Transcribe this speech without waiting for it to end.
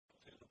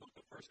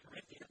1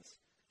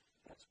 Corinthians.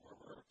 That's where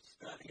we're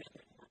studying,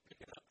 and we're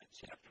picking up in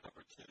chapter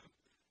number 2,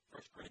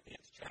 1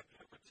 Corinthians chapter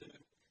number 2.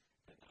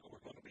 And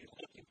we're going to be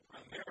looking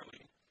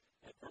primarily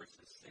at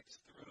verses 6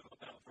 through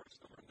about verse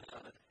number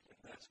 9, and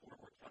that's where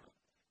we're kind of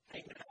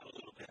hanging out a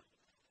little bit.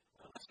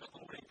 Let's go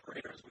Lord in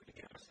prayer as we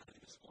begin our study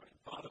this morning.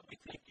 Father,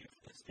 we thank you for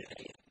this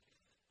day,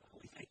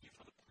 and we thank you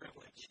for the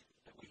privilege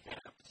that we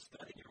have to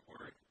study your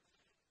word.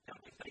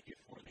 God, we thank you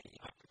for the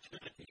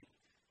opportunity,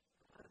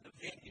 the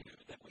venue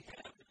that we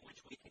have in which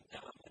we can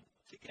come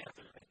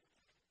together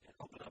and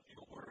open up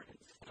your word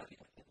and study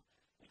it.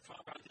 And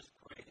Father, I just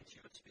pray that you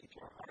would speak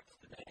to our hearts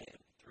today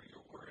and through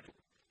your word.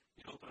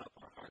 You open up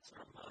our hearts and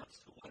our minds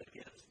to what it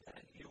is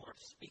that you are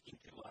speaking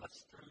to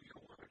us through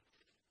your word.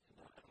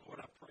 And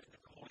Lord, I pray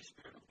that the Holy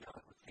Spirit of God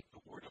would take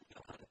the word of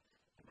God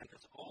and make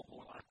us all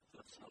more like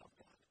the Son of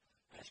God.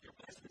 I ask your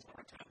blessings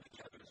on our time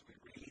together as we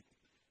read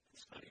and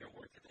study your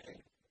word today.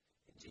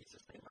 In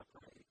Jesus' name I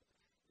pray.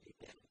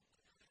 Amen.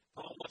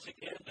 Paul, once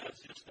again,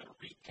 does just a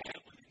recap.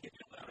 We can give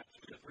you about a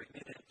 2 to 3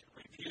 minute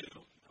review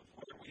of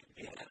where we've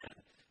been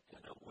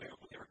and where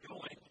we are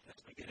going as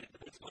we get into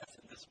this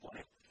lesson this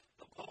morning.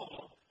 But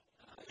Paul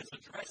is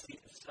addressing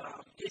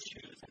some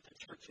issues at the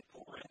church at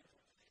Corinth.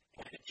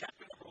 And in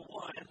chapter number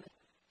 1,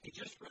 he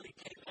just really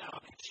came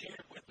out and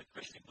shared with the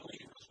Christian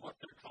believers what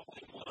their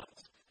calling was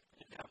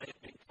and how they had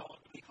been called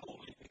to be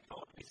holy, been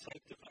called to be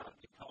sanctified,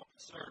 been called to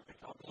serve,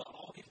 been called to love,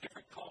 all these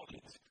different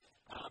callings.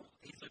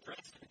 He's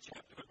addressed in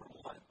chapter number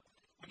 1.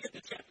 We get to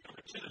chapter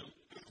number 2,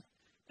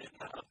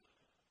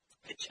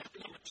 and chapter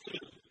number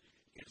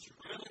 2 is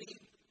really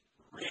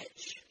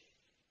rich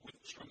with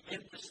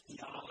tremendous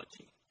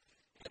theology.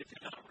 And if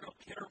you're not real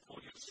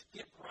careful, you'll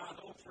skip right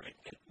over it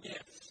and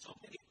miss so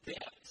many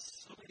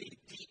depths, so many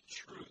deep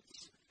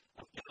truths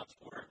of God's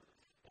word.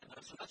 And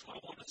so that's why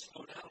I want to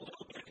slow down a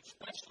little bit,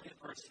 especially in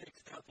verse 6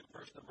 down to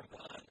verse number 9,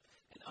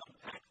 and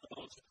unpack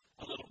those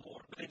a little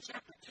more. But in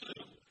chapter 2,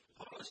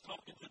 Paul is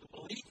talking to the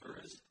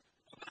believers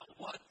about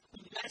what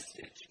the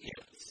message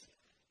is.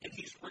 And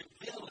he's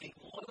revealing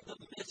one of the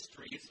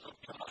mysteries of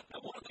God.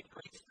 Now, one of the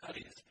great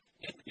studies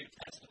in the New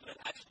Testament,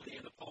 actually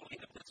in the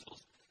Pauline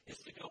epistles, is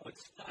to go and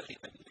study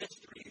the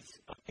mysteries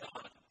of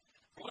God.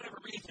 For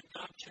whatever reason,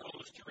 God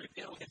chose to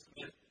reveal his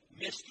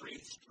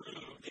mysteries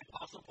through the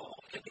Apostle Paul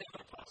and the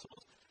other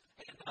apostles.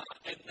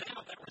 And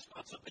now that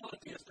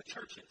responsibility is the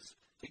churches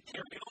to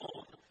carry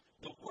on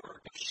the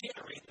work of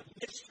sharing the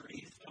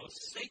mysteries, those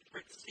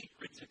sacred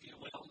secrets, if you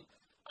will,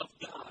 of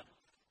God.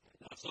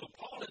 So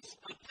Paul is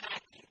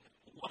unpacking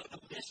one of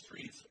the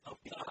mysteries of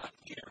God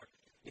here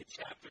in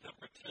chapter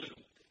number 2.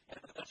 And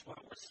that's why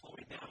we're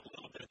slowing down a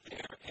little bit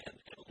there and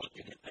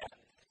looking at that.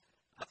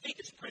 I think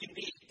it's pretty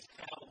neat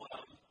how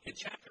in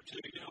chapter 2,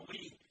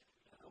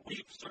 we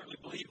certainly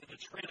believe in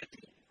the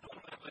Trinity. I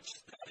don't know how much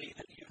study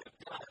that you have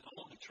done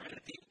on the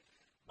Trinity,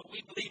 but we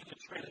believe in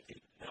the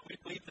Trinity. Now, we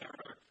believe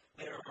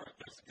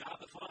there's God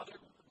the Father,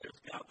 there's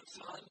God the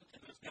Son, and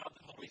there's God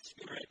the Holy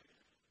Spirit,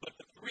 but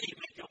the three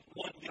make up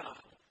one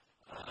God.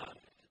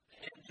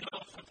 And,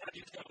 sometimes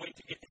you just got to wait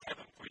to get to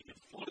heaven before you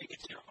can fully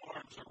get your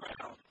arms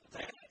around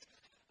that.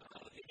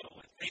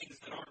 With things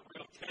that aren't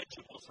real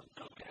tangible,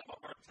 sometimes we have a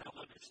hard time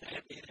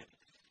understanding.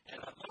 And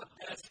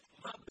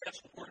my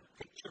best word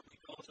picture,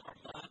 because our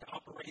mind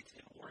operates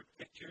in word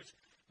pictures,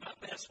 my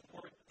best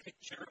word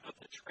picture of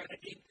the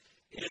Trinity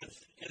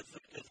is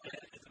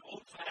an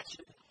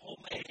old-fashioned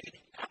homemade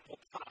apple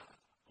pie.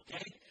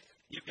 Okay?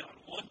 You've got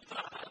one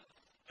pie,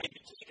 and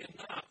you take a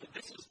knife, and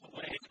this is the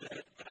way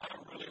that I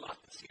really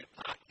like to see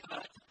a pie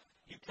cut.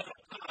 You cut a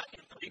pie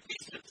in 3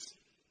 pieces.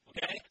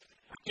 Okay?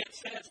 I can't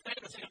say it's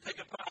famous. You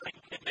take a pie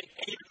and make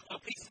 8 or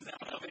 12 pieces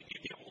out of it. You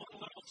get one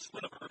little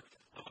sliver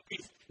of a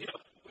piece.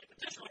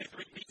 There's only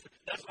 3 pieces.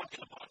 That's like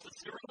in a box of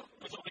cereal.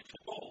 There's only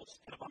 2 bowls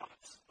in a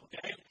box.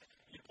 Okay?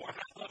 You pour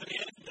half of it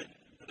in, then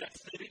the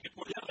next city, you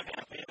pour the other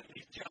half in, and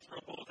these Jethro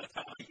bowls, that's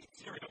how I eat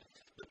cereal.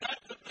 But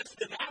that's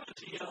the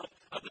analogy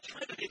of the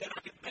Trinity that I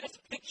can best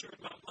picture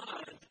in my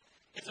mind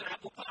is an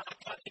apple pie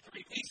cut in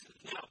 3 pieces.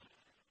 Now,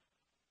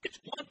 it's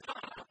one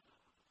pie,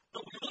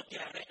 but we look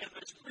at it, and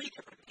there's 3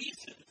 different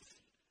pieces.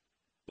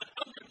 But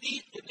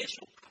underneath the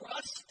initial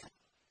crust,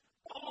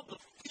 all the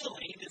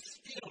filling is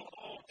still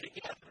all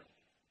together.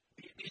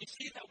 Do you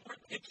see that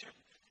word picture?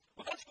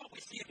 Well, that's what we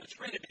see in the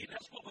Trinity.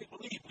 That's what we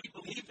believe. We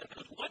believe that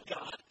there's one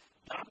God,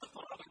 God the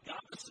Father,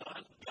 God the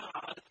Son,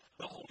 God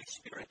the Holy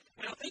Spirit.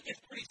 And I think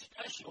it's pretty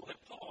special that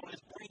Paul is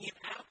bringing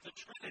out the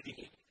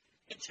Trinity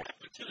in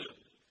chapter 2.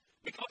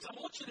 Because I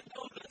want you to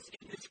notice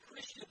in this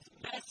Christian's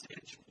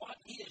message what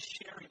he is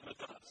sharing with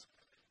us.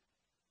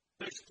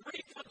 There's 3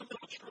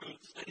 fundamental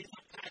truths that he's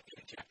unpacking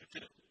in chapter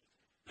 2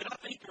 that I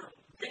think are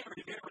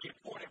very, very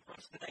important for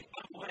us today.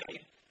 By the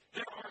way,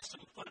 there are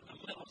some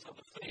fundamentals of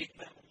the faith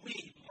that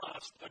we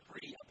must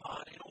agree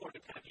upon in order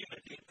to have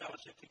unity and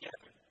fellowship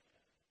together.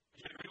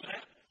 Do you agree with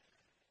that?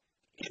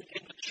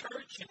 In the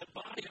church, in the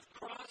body of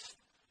Christ,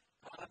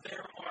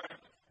 there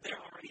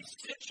are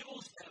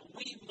essentials that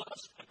we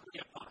must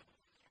agree upon.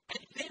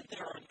 And then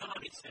there are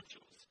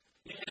non-essentials.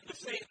 And the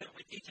saying that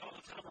we teach all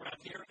the time around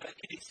here, that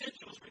in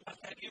essentials we must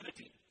have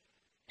unity.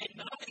 And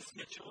not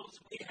essentials,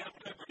 we have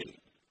liberty.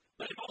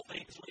 But in all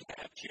things, we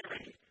have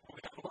charity, or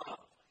we have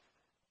love.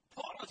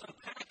 Paul is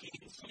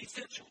unpacking some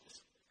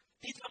essentials.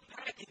 He's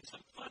unpacking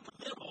some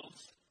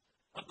fundamentals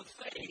of the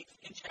faith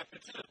in chapter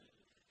 2.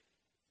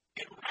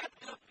 And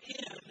wrapped up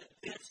in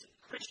this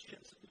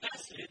Christian's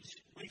message,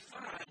 we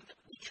find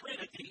the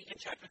Trinity in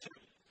chapter 2.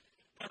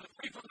 Now, the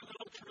three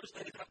fundamental truths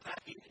that he's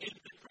unpacking in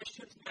the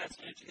Christian's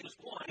message is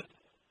one,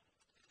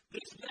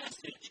 this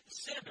message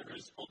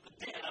centers on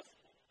the death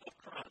of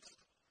Christ.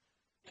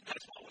 And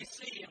that's what we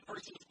see in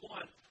verses 1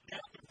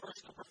 down to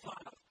verse number 5,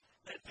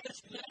 that this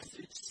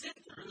message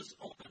centers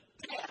on the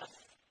death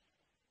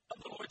of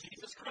the Lord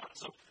Jesus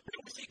Christ. So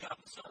here we see God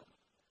the Son.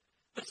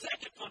 The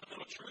second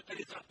fundamental truth that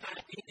is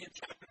unpacking in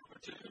chapter number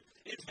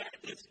 2 is that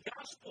this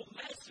gospel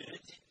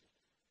message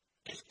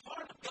is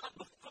part of God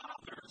the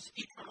Father's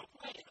eternal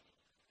plan.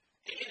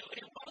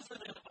 It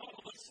wasn't an all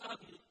of a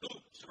sudden,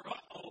 oops, or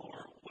uh-oh,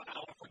 or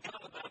wow, I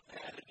forgot about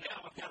that, and now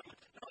I've got to.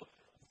 No,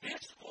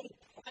 this whole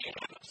plan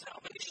of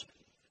salvation,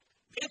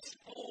 this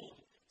whole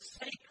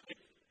sacred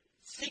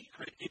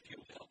secret, if you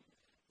will,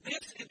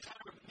 this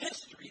entire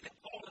mystery that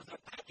Paul is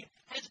unpacking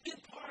has been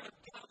part of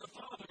God the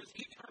Father's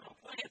eternal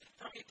plan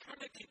from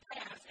eternity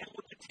past and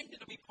will continue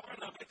to be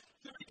part of it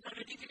through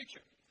eternity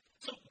future.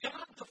 So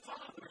God the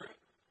Father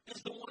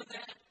is the one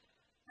that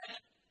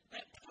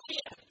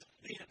planned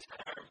the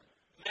entire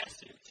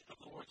message of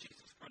the Lord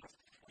Jesus Christ.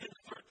 And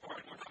the third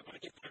part, we're not going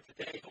to get there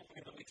today.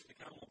 Hopefully in the weeks to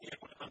come, we'll be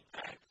able to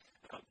unpack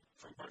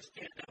from verse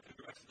 10 down through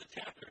the rest of the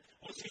chapter.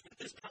 We'll see that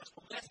this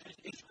gospel message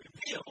is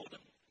revealed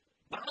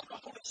by the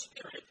Holy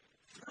Spirit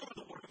through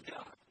the Word of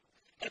God.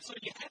 And so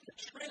you have the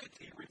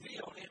Trinity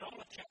revealed in all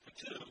of chapter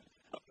 2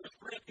 of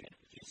 1 Corinthians.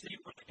 You see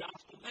where the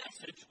gospel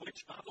message,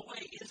 which, by the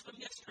way, is the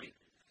mystery.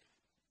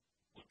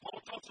 When Paul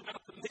talks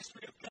about the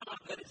mystery of God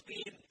that is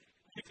being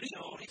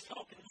revealed, he's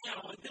talking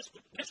now in this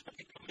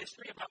particular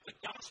mystery about the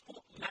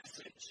gospel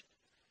message,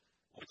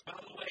 which, by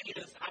the way,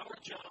 is our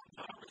job,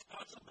 our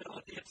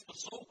responsibility. It's the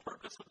sole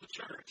purpose of the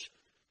church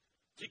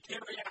to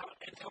carry out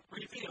and help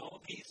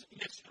reveal these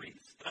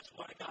mysteries. That's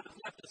why God has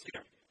left us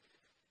here.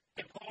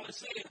 And Paul is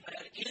saying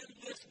that in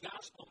this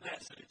gospel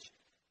message,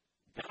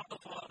 God the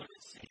Father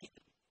is seen,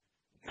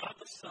 God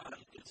the Son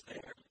is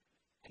there,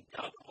 and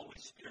God the Holy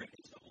Spirit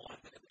is the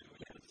one who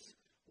is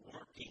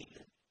working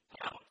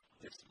out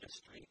this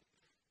mystery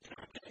in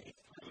our day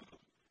through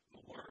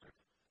the Word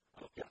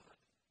of God.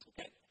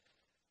 Okay?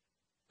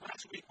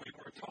 Last week we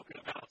were talking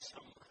about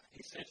some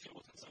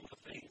essentials and some of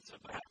the things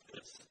about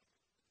this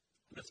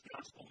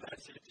gospel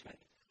message, and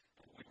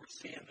we were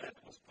seeing that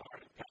it was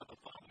part of God the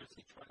Father's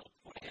eternal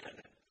plan,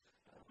 and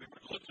we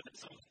were looking at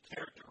some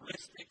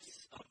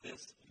characteristics of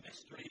this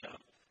mystery of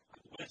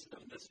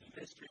wisdom, this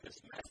mystery, this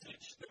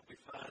message that we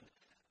find.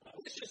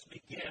 Let's just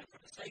begin, for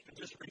the sake of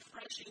just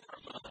refreshing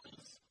our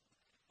minds,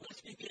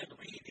 let's begin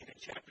reading in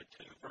chapter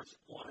 2, verse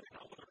 1, and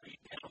I want to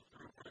read down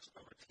through verse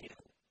number 10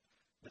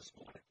 this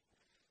morning.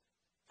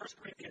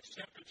 1 Corinthians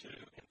chapter 2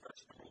 and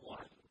verse number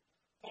 1.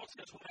 Paul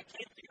says, when I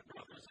came to you,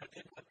 brothers, I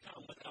did not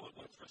come with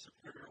eloquence or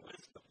superior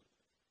wisdom,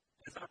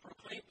 as I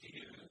proclaimed to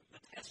you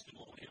the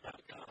testimony about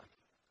God.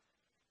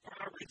 For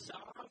I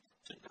resolved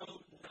to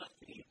know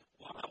nothing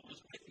while I was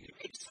with you,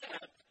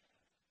 except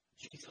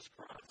Jesus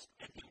Christ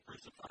and Him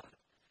crucified.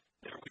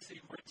 There we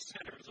see rich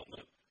sinners on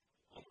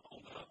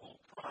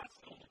Christ,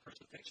 on the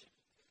crucifixion.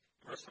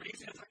 Verse 3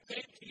 says, I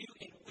came to you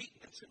in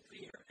weakness and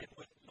fear and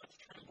with much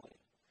trembling.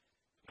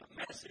 My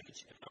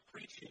message and my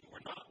preaching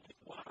were not with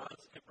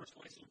wise and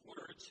persuasive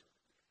words.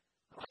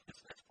 I like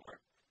this next part.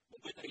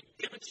 But with a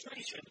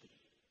demonstration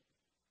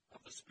of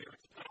the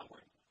Spirit's power.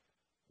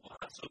 Why?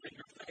 So that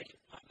your faith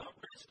might not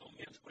rest on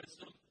men's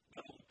wisdom,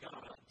 but on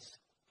God's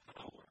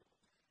power.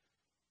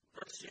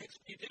 Verse 6,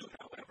 you do,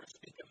 however,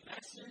 speak a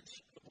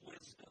message of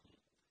wisdom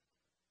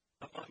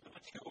among the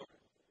mature.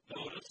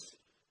 Notice,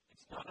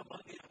 it's not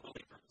among the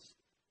unbelievers.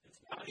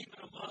 It's not even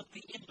among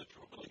the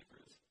immature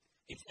believers.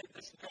 He said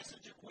this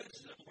message of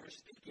wisdom we're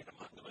speaking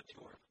among the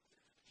mature,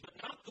 but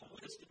not the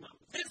wisdom of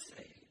this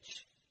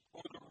age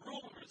or the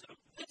rulers of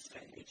this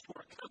age who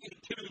are coming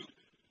to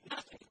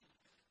nothing.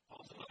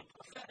 Paul's a little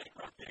prophetic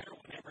right there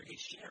whenever he's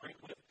sharing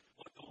with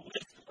what the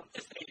wisdom of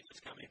this age is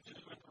coming to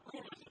and the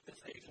rulers of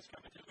this age is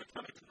coming to. They're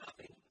coming to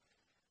nothing.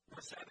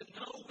 Verse 7,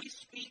 no, we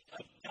speak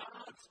of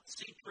God's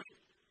secret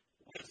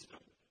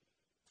wisdom,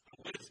 a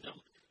wisdom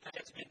that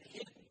has been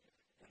hidden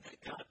and that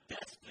God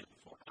destined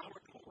for our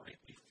glory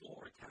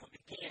before time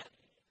began.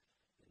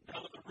 And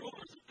none of the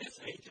rulers of this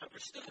age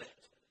understood it.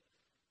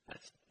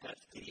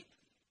 That's deep.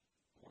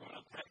 We're going to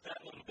unpack that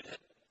a little bit.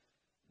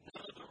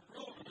 None of the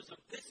rulers of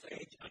this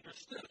age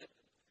understood it.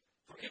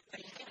 For if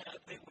they had,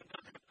 they would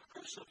not have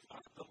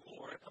crucified the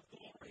Lord of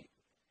glory.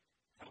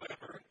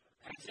 However,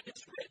 as it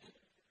is written,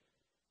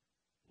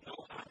 no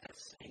eye has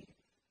seen,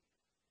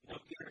 no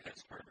ear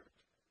has heard,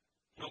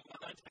 no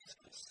mind has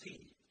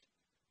conceived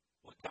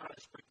what God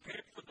has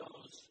prepared for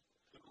those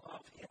who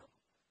love Him.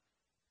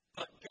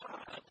 But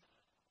God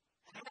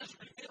has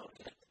revealed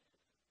it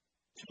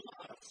to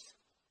us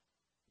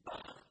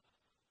by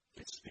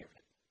His Spirit.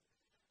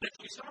 As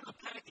we start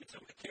unpacking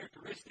some of the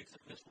characteristics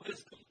of this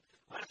wisdom,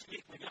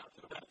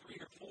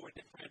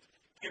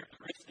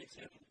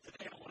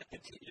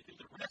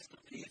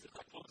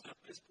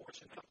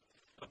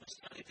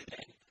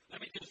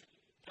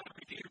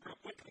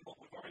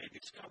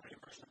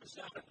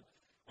 7,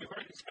 we've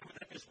already discovered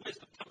that this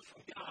wisdom comes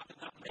from God and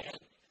not man.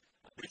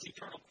 This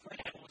eternal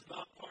plan was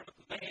not part of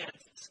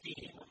man's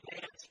scheme or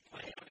man's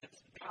plan. It's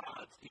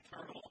God's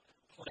eternal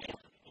plan.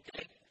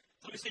 Okay?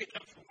 So we see it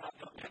comes from God,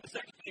 not man. The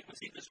second thing, we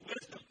see this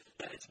wisdom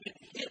that it's been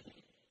hidden.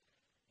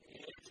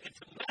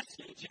 It's a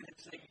message and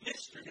it's a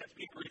mystery that's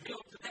being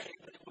revealed today,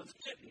 but it was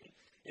hidden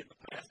in the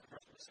past,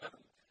 verse 7.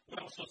 We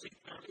also see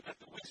thirdly that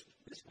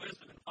this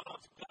wisdom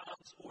involves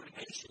God's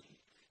ordination.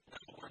 In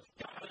other words,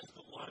 God is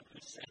the one who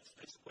sets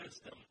this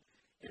wisdom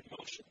in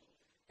motion.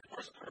 And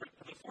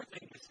the fourth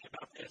thing we see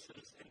about this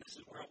is, and this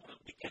is where I want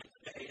to begin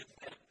today, is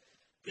that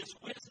this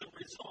wisdom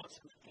results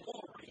in the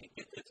glory,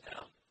 get this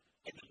down,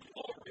 in the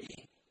glory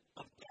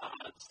of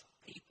God's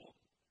people.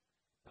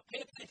 Now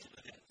pay attention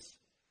to this.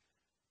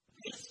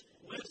 This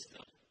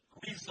wisdom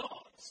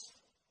results.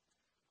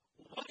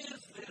 What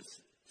is this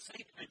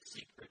sacred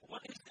secret?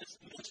 What is this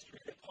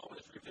mystery that Paul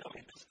is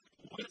revealing? This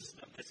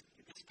wisdom, this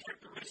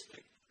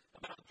characteristic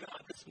about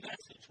God, this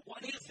message.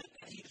 What is it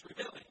that he's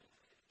revealing?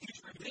 He's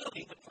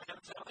revealing the plan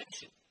of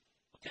salvation.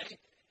 Okay?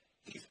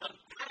 He's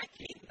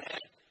unpacking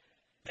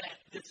that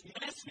this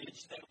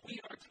message that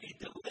we are to be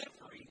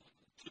delivering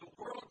to the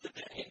world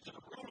today, to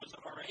the rulers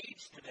of our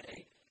age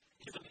today,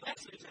 is a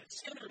message that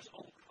sinners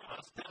on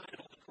Christ died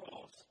on the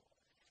cross.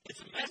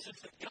 It's a message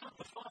that God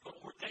the Father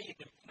ordained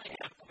and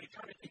planned from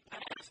eternity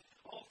past,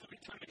 all through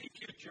eternity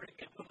future,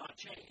 and will not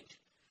change.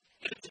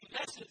 And it's a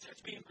message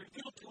that's being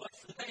revealed to us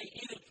today,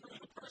 even through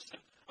the person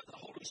of the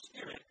Holy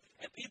Spirit.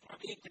 And people are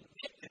being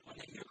convicted when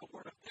they hear the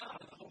Word of God,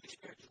 and the Holy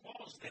Spirit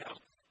draws them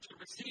to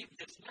receive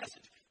this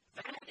message.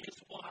 That is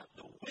what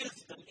the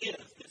wisdom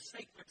is, this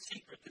sacred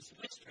secret, this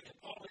mystery that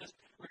Paul is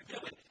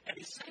revealing. And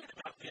he's saying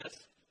about this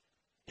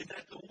is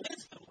that the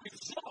wisdom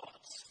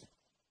results,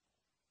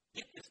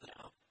 get this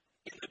now,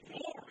 in the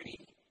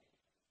glory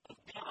of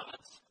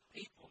God's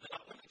people.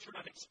 Now, let me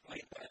try to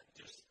explain that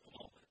just a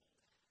moment.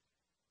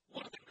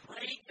 One of the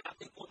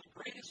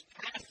greatest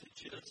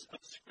passages of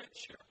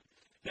Scripture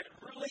that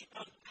really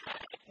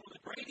unpack, one of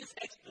the greatest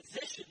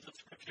expositions of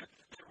Scripture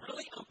that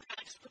really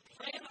unpacks the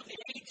plan of the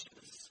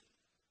ages,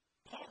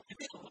 Paul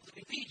reveals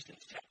in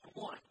Ephesians chapter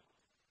 1.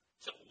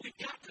 So we've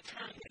got to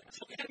turn there.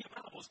 So if you have your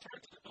Bibles, turn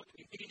to the book of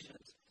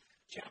Ephesians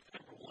chapter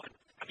number 1.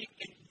 I mean,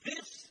 in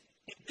this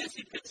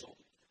epistle,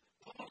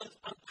 Paul is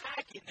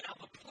unpacking now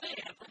the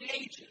plan for the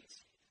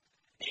ages.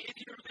 If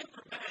you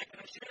remember back, and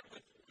I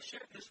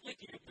shared this with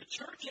you, the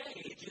church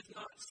age is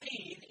not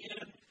seen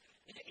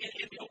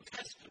in the Old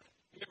Testament.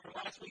 Remember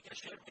last week I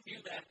shared with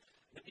you that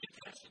the New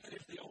Testament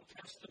is the Old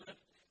Testament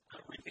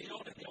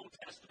revealed, and the Old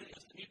Testament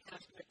is the New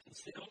Testament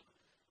concealed.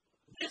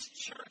 This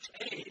church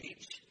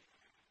age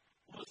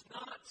was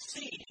not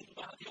seen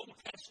by the Old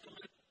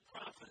Testament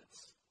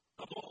prophets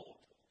of old.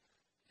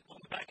 On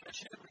the back, I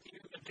shared with you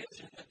the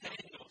vision that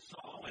Daniel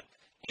saw, and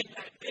in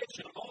that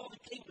vision of all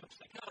the kingdoms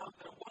to come,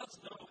 there was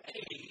no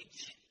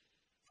age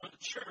for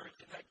the church,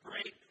 and that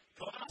great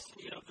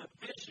velocity of the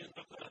vision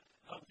of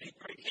the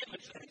great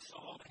image that he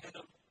saw, the head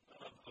of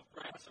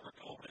brass or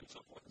gold, and so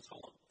forth and so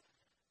on.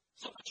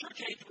 So the church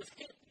age was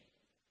hidden.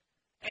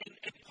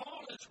 And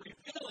Paul is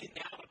revealing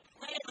now the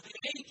plan of the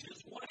ages,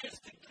 what is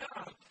to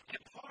come,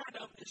 and part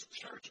of this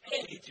church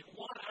age, and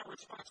what our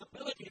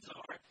responsibilities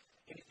are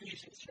in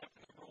Ephesians chapter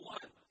number 1.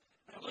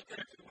 Now look at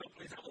it, if you will,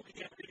 please. I will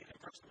begin reading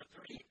at verse number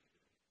 3.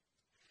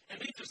 And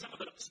these are some of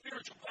the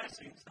spiritual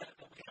blessings that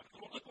we have.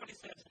 Well, look what he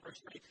says in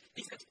verse 3.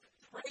 He says,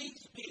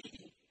 "Praise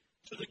be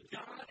to the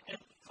God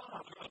and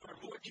Father of our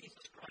Lord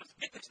Jesus Christ."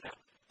 Get this now.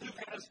 Who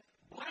has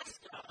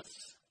blessed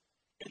us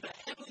in the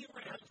heavenly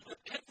realms with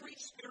every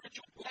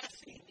spiritual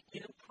blessing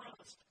in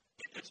Christ.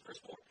 Get this, verse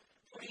 4.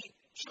 For he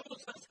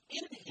chose us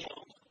in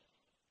him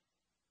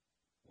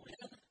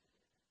when?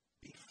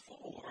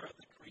 Before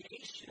the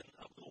creation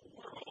of the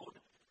world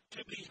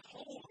to be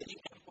holy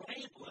and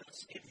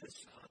blameless in his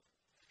Son.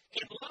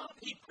 In love,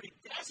 he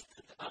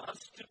predestined us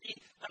to be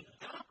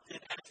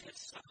adopted as his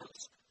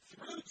sons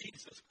through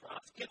Jesus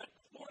Christ in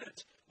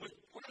accordance with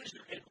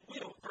pleasure and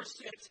will. Verse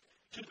 6,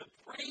 to the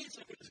praise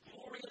of his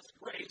glorious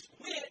grace,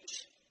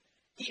 which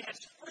he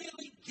has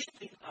freely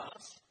given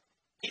us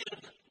in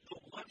the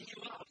one he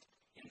loved.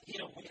 In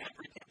him we have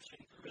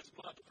redemption through his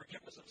blood, the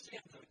forgiveness of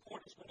sins in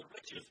accordance with the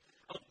riches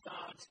of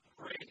God's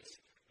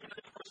grace. And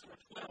then verse number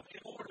 12,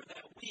 in order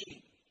that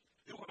we,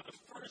 who are the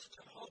first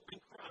to hope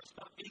in Christ,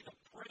 not be the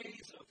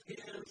praise of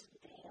his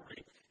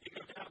glory. You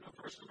go down to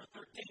verse number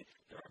 13,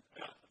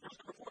 verse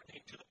number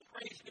 14, to the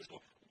praise of his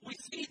glory. We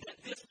see that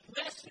this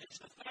message,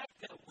 the fact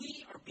that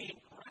we are being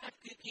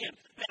grafted in.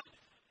 Now,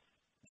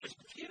 there's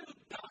a few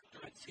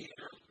doctrines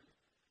here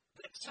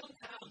that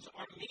sometimes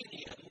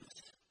Armenians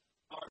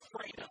are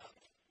afraid of.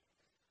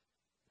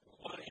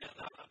 Well, and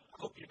I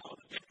hope you know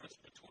the difference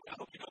between, I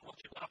hope you know what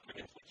your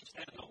doctrine is, what you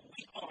stand on.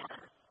 We are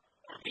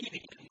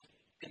Armenian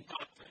in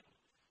doctrine.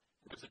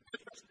 There's a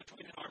difference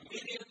between an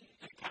Armenian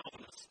and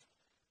Calvinist.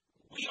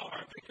 We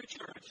are, Victory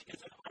Church is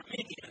an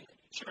Armenian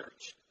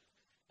church.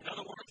 In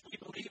other words, we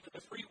believe in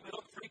the free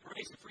will, free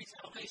grace, and free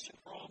salvation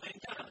for all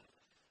mankind.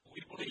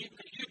 We believe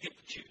that you get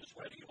to choose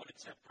whether you want to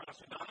accept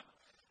Christ or not.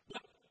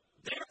 But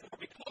therefore,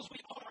 because we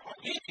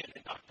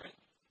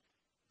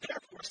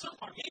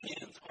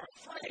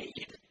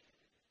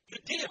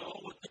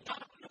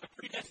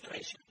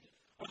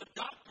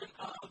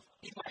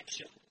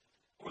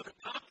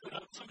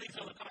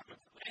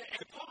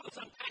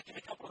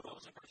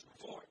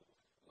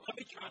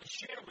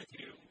share with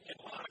you in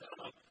light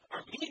of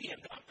Armenian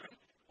doctrine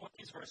what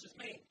these verses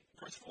mean.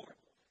 Verse 4.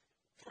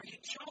 For he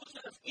chose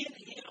us in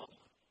him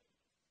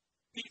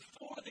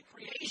before the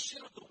creation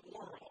of the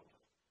world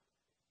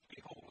to be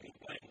holy and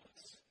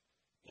blameless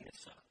in his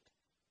sight.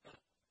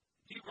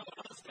 Do you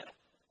realize that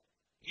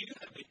you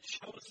have been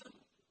chosen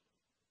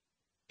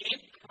in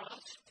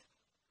Christ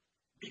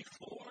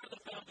before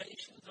the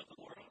foundations of the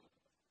world?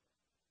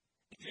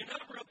 If you're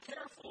not real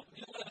careful,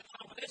 you'll let a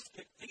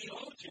Calvinistic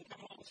theologian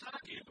come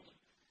alongside you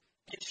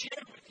and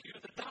share with you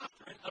the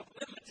doctrine of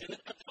limited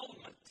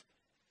atonement.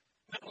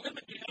 Now,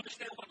 do you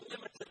understand what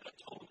limited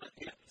atonement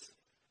is?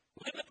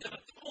 Limited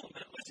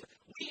atonement, listen,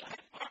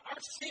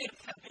 our sins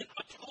have been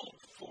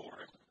atoned for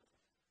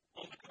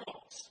on the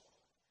cross.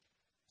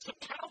 So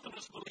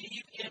Calvinists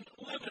believe in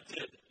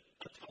limited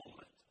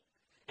atonement.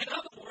 In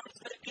other words,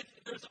 that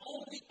there's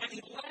only an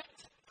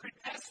elect,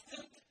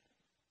 predestined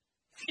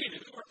few,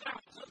 or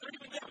thousands, or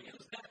even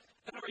millions, that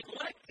are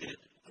elected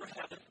for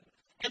heaven,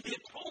 and the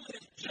atonement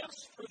is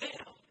just for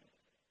them.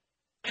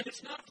 And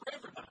it's not for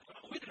everybody.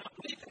 We do not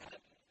believe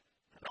that.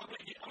 I'll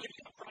give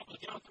you a problem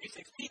with John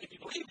 3:16 if you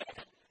believe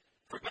that.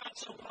 For God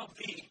so loved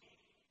the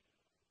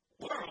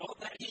world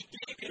that he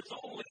gave his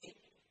only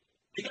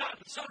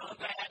begotten Son,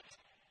 that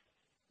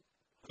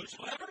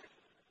whosoever,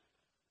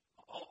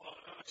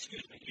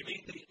 you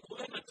mean the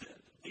limited,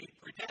 the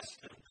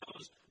predestined,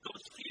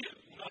 those few.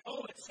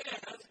 It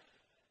says,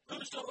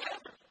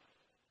 whosoever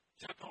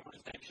shall call on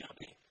his name shall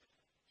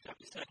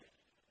be saved.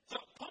 So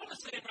Paul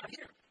is saying right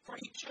here, for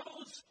he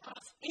chose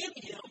us in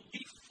him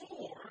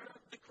before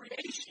the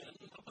creation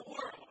of the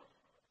world.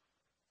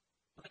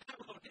 But how are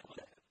we going to deal with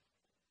that?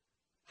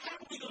 How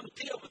are we going to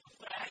deal with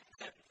the fact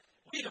that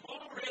we have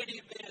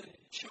already been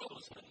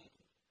chosen,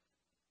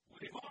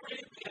 we've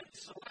already been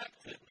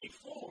selected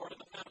before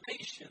the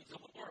foundations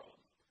of the world?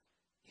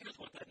 Here's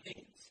what that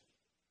means.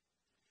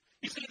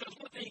 You see, there's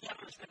one thing you got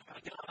to understand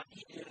about God.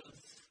 He is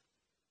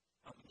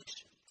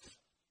omniscient.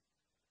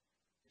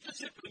 It just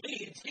simply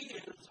means he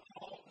is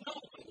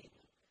all-knowing.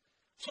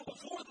 So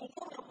before the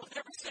world was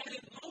ever set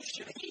in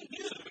motion, he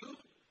knew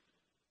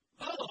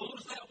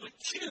those that would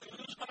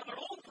choose by their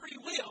own free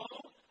will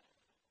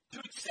to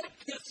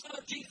accept his Son,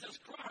 Jesus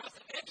Christ,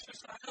 and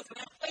exercise and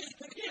have faith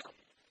in him.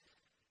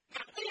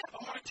 Now, we have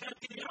a hard time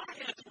getting our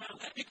heads around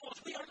that because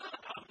we are not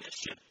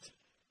omniscient.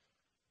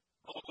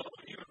 Although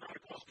you have run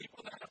across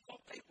people that have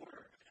thought they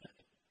were.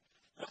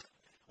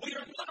 We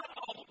are not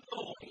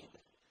all-knowing.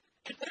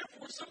 And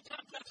therefore,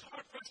 sometimes that's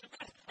hard for us to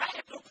pass. I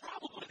have no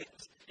problem with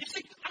this. You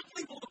see, I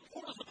believe on the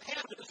portals of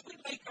heaven as we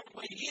make our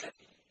way in.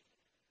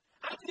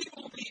 I believe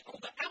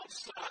on the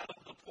outside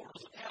of the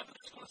portals of heaven,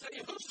 it's going to say,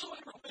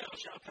 whosoever will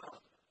shall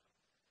come.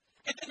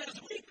 And then as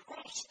we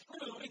cross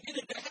through and get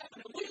into heaven,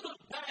 and we look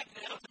back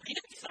now to the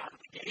inside of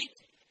the gate,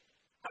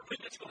 I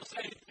believe it's going to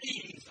say,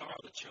 these are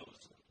the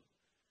chosen.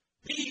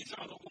 These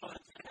are the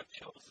ones that have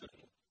chosen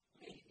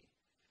me.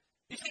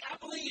 You see, I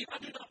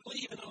do not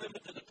believe in a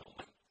limited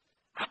atonement.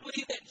 I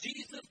believe that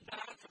Jesus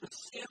died for the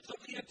sins of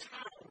the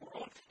entire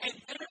world, and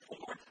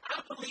therefore, I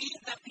believe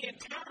that the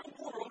entire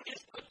world is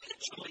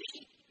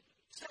potentially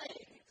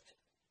saved.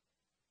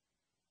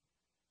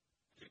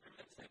 Do you remember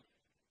that statement?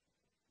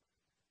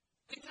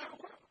 The entire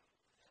world.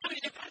 I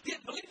mean, if I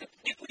didn't believe it,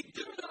 if we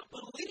do not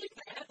believe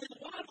that, then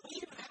why do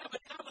we even have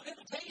a time of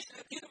invitation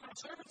at the end of our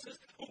services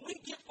when we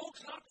give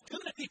folks an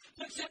opportunity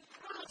to accept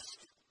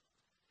Christ?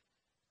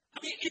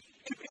 I mean, if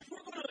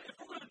we're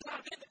going to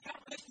dive into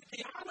Calvinistic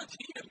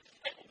theology,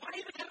 and why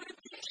even have an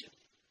invitation?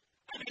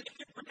 I mean, if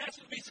you're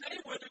predestined to be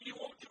saved, whether you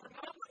want to or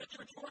not, whether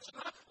you're George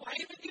or not, why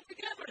even get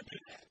together and do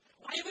that?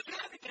 Why even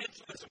have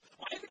evangelism?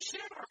 Why even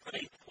share our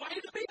faith? Why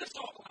even be the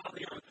salt and light of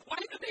the earth? Why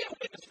even be a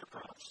witness for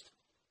Christ?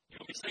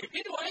 You'll be saved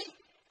anyway.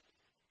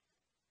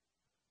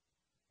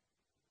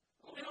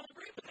 Well, we don't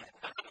agree with that.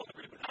 I don't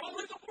agree with that. I don't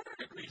believe the Word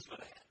agrees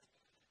with that.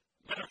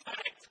 Matter of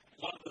fact, a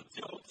lot of the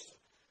jokes,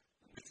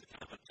 this is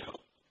kind of a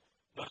joke,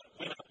 but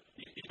when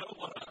you know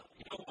what a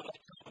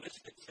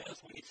Calvinistic says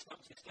when he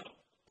stumps his toe?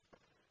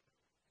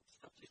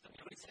 You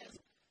know what he says?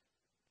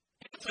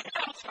 He doesn't say,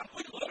 ouch, I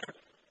quit letter.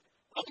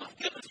 Oh my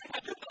goodness, I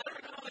do letter.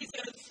 And all he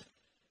says,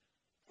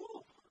 whew,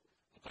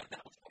 I'm glad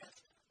that was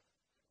fast.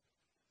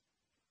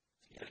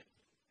 See it?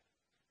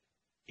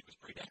 He was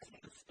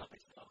predestined to stump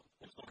his toe.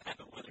 It was going to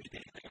happen whether he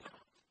did anything or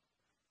not.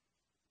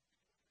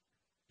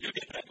 You'll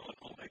get that going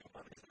home, make a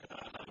money.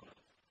 I don't know.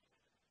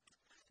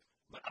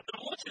 But I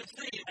want you to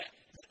see that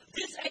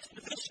this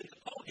exposition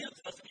that Paul gives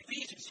us in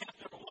Ephesians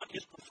chapter 1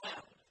 is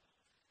profound.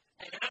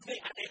 And I think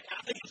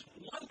it's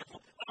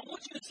wonderful. But I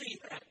want you to see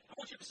that. I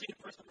want you to see in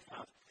verse number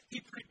 5.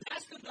 He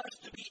predestined us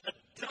to be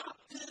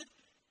adopted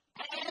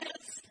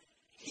as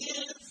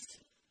his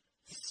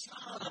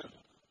sons.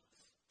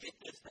 Get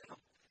this now.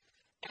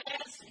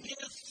 As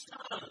his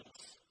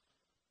sons.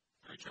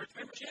 Through church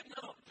membership?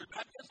 No. Through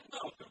baptism?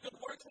 No. Through good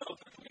works? No.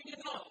 Through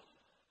communion? No.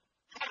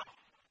 How?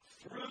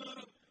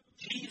 Through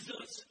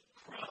Jesus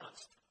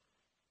Christ.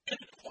 In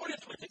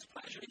accordance with his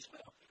pleasure, he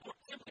will. Or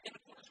simply in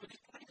accordance with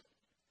his pleasure.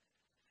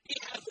 He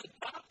has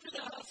adopted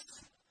us.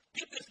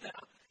 Get this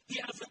now. He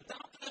has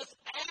adopted us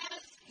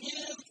as his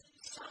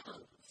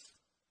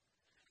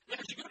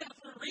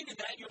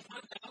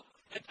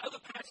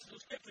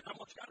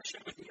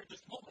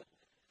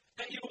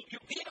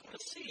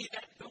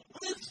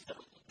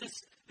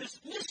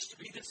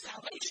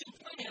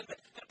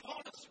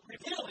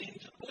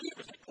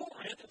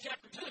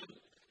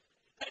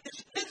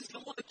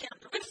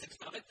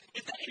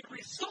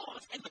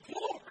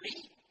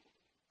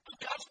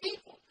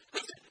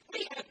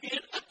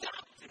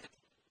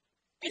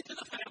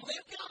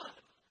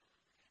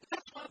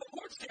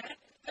said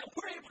that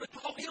we're able to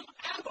call him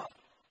Abba,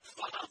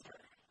 Father.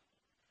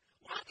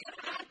 Why can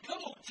I go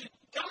to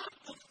God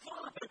the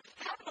Father?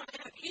 How do I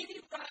have any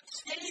right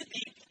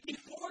standing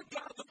before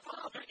God the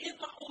Father in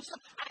my own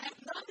self? I have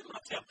none in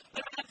myself,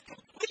 but I have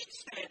complete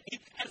standing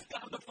as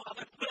God the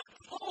Father, but I'm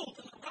clothed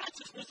in the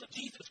righteousness of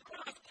Jesus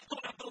Christ.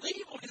 When I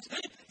believe on his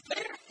name,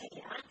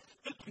 therefore,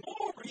 the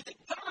glory that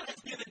God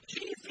has given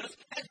Jesus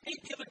has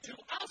been given to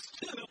us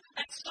too,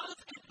 as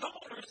sons and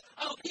daughters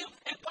of him.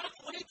 And by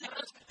the way,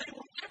 guys, they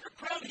will never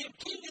crown him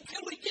king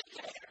until we get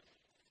there,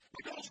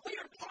 because we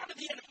are part of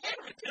the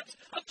inheritance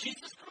of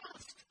Jesus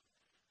Christ.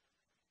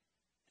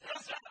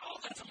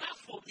 That's a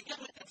mouthful. You got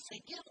to let that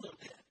sink in a little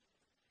bit.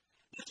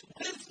 This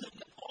wisdom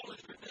that Paul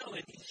is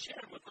revealing, he's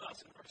shared with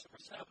us in verse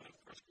number 7 of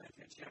 1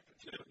 Corinthians chapter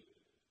 2,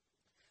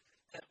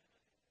 that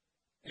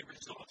it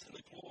results in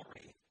the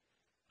glory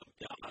of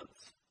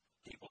God's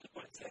people. Look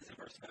what it says in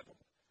verse 7,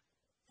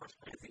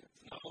 1 Corinthians.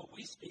 No,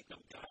 we speak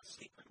of God's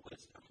secret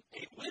wisdom,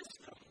 a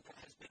wisdom that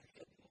has been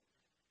hidden,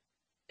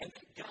 and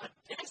that God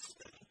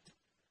destined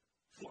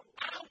for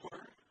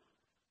our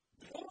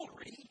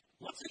glory,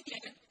 once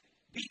again,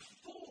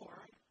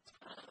 before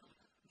time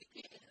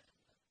began.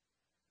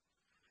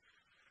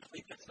 I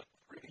think that's a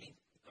pretty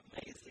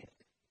amazing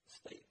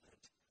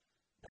statement,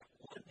 that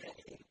one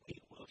day we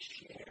will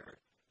share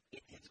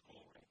in his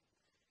glory.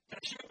 Can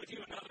I share with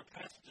you another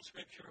passage of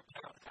Scripture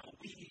about how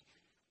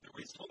the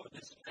result of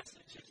this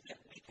message is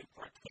that we can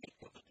partake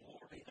of the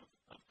glory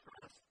of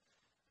Christ?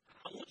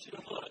 I want you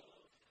to look.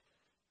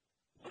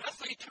 When I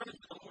say turn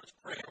to the Lord's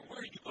Prayer,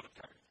 where are you going to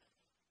turn?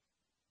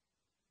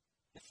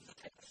 This is a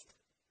test.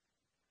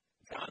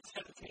 John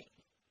 17.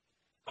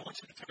 I want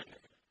you to turn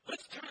there.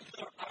 Let's turn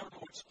to our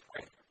Lord's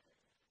Prayer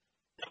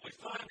that we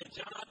find in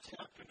John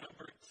chapter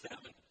number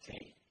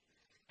 17.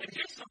 And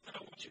here's something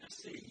I want you to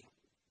see.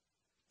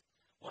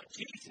 What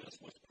Jesus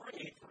was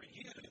praying for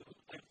you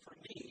and for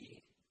me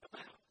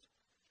about.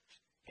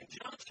 In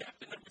John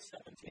chapter number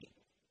 17,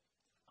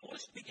 I want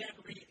us to begin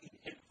reading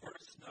in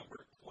verse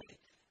number 20.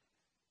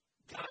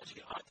 God,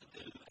 you ought to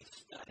do a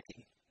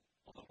study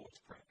on the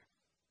Lord's Prayer.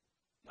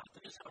 Not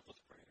the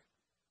disciples' prayer.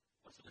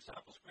 What's the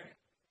disciples' prayer?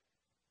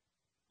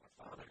 Our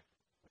Father,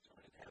 which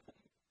art in heaven,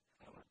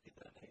 hallowed be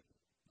thy name.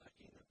 Thy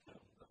kingdom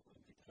come, thy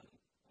will be done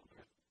on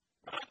earth.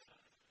 Right?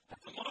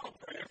 That's the model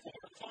prayer for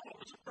the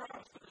followers of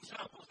Christ, for the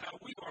disciples, how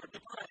we are to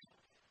pray.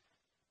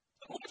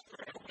 The Lord's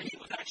Prayer, where he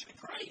was actually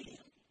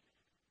praying,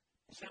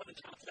 is found in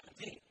John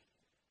 17.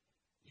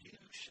 You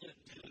should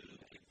do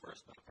a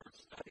verse-by-verse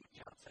study of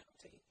John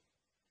 17.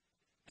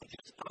 And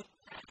just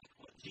unpack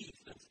what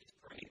Jesus is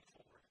praying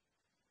for.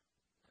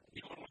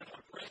 You want to learn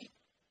how to pray?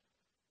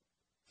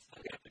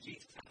 Study after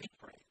Jesus, how he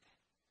prayed.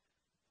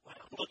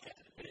 Wow, look at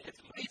it. It's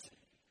amazing.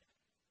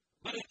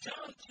 But in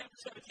John chapter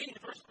 17,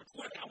 verse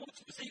 20, I want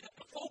you to see that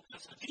the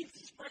focus of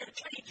Jesus' prayer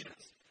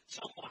changes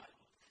somewhat.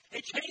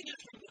 It changes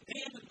from the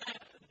then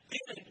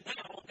and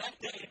now, that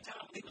day and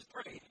time he was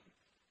praying.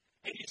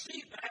 And you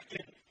see back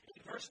in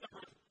verse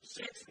number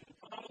 6 and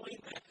following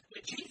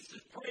that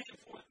Jesus is praying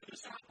for the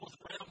disciples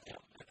around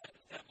him at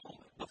that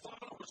moment, the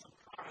followers of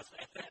Christ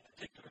at that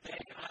particular day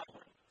and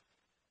hour.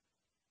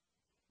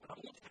 But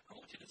I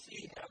want you to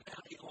see how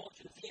now he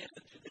launches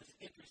into this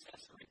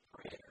intercessory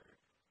prayer,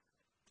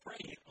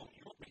 praying on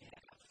your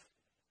behalf.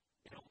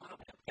 You know, my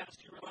behalf. Guys,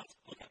 do you realize?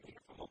 Look at me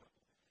here for a moment.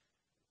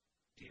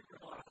 Do you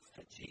realize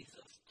that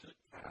Jesus took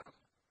time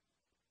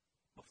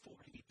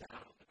before he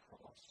died on the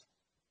cross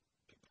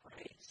to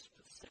pray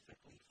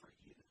specifically for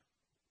you?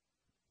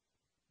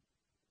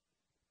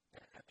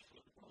 That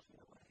absolutely blows me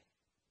away.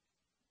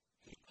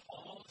 He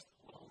paused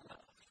long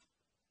enough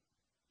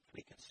to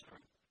be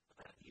concerned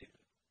about you.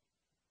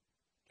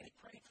 And he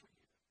prayed for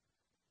you.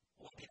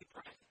 What did he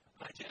pray? I'm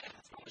glad you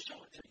asked. I want to show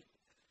it to you.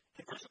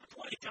 In verse number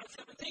 20, John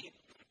 17,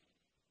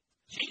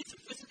 Jesus,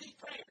 this is his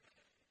prayer.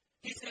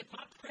 He said,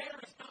 my prayer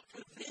is not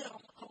for them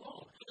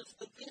alone. It's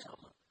the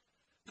them.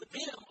 The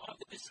them are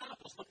the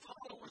disciples, the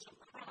followers of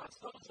Christ,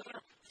 those that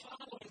are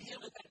following him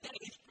in that day.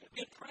 He's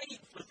been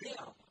praying for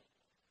them.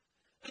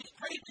 He's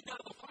praying to God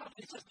the Father.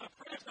 He says, my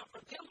prayer is not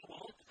for them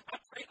alone. I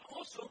pray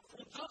also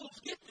for those,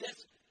 get this,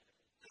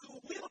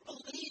 who will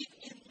believe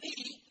in me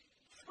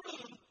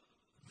through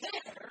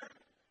their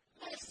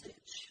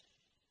message.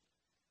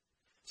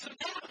 So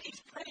now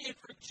he's praying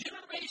for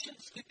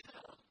generations to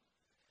come,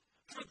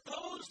 for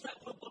those that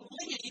will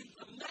believe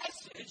the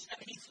message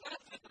that he's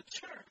left in the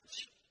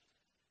church.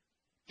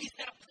 He's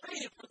now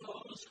praying for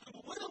those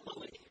who will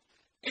believe.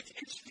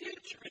 It's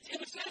future. It's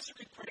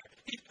intercessory prayer.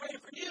 He's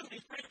praying for you.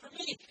 He's praying for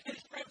me. And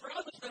he's praying for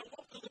others that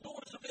walk through the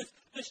doors of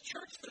this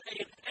church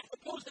today. And for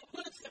those that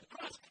would accept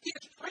Christ, he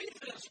is praying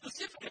for them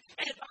specifically.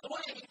 And by the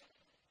way,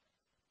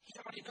 he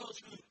already knows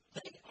who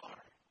they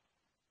are.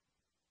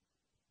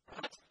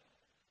 Right?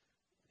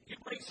 You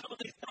bring some of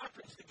these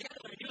doctrines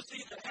together, and you'll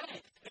see that,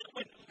 hey,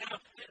 now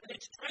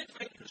it's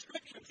translated in the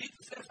Scripture.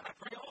 Jesus says, I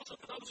pray also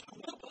for those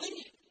who will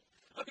believe.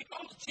 But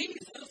because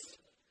Jesus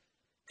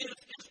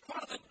is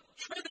part of the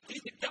Trinity,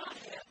 the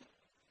Godhead,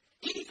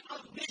 he's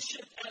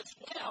omniscient as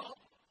well.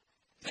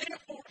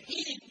 Therefore,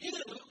 he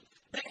knew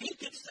that he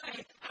could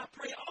say, I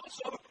pray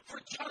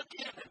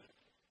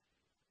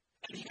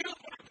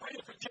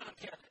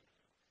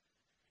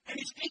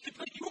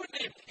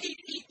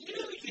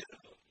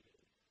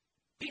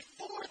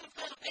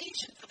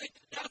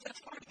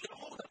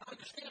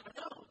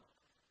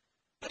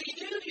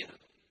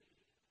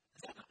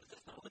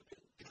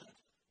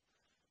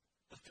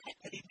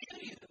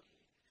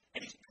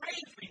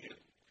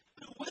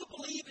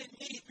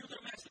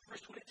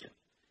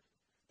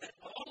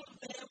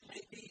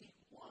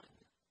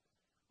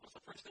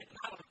and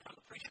I don't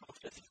appreciate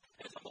this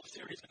as a whole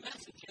series of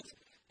messages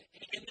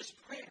in this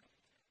prayer.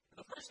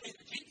 The first thing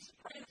that Jesus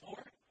prayed for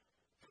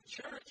the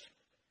church,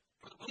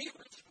 for the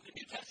believers, for the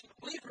New Testament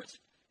believers,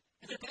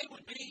 is that they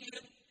would be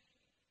in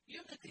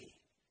unity,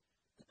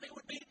 that they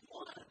would be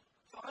one.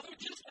 Father,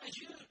 just as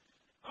you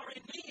are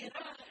in me and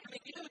I am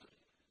in you,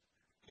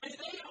 may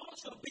they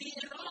also be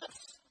in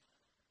us,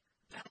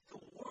 that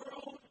the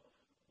world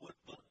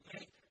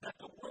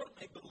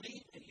may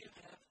believe that you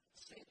have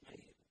sent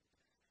me.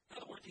 In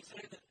other words, he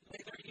said that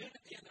may their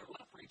unity and their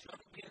love for each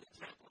other be an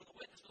example and a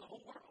witness to the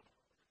whole world.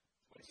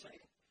 That's what he's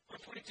saying.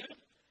 Verse 22,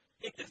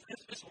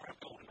 this is where I'm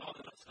going. All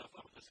that stuff,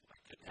 I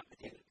couldn't have to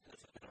get it.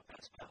 That's what I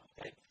passed out,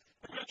 okay?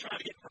 I'm going to try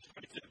to get verse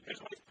 22. Here's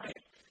what he's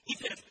praying. He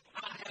says,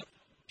 I have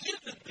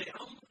given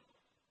them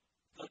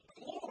the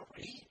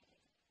glory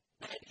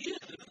that you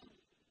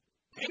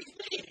gave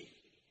me.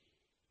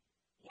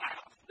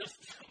 Wow.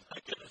 My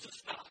goodness,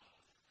 stop.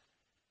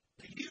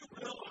 Do you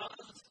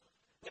realize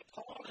that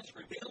Paul is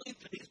revealing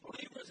to these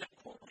believers at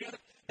Corinth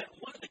that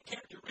one of the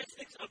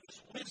characteristics of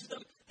this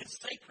wisdom, this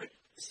sacred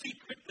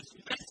secret, this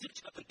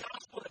message of the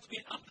gospel that's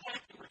being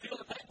unpacked and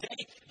revealed in that day,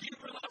 do you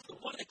realize that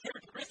one of the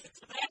characteristics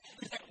of that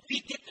is that we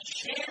get to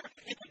share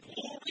in the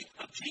glory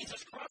of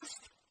Jesus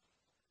Christ?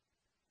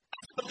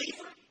 As a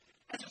believer,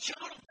 as a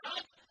child of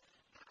God,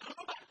 I don't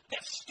know about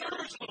that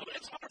stirs a little bit.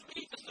 It's hard for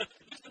me just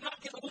to not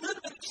get a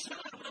little bit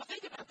excited when I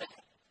think about that.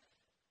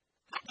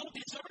 I don't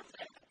deserve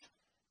that.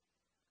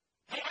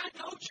 Hey, I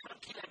know John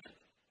Cannon.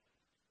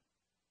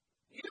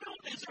 You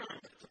don't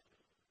deserve it.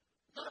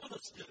 None of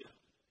us do.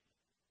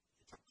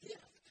 It's a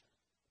gift.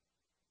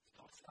 It's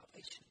called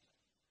salvation.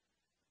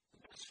 And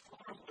that's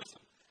far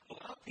wisdom. A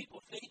lot of people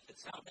think that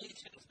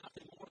salvation is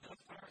nothing more than a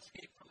fire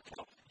escape from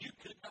hell. You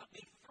could not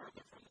be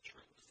further from the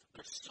truth.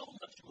 There's so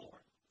much more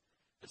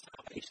to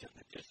salvation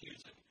than just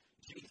using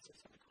Jesus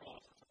and the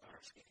cross as a fire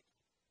escape.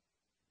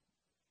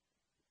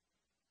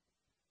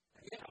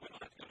 Now, yeah, we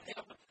don't have to go to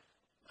hell,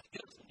 but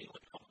there's some new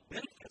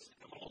benefits that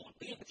come along with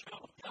being a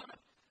child of God.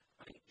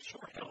 I mean,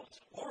 sure, hell is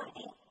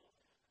horrible,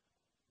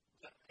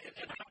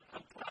 and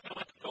I'm glad I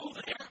don't have to go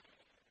there,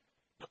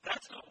 but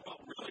that's not what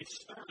really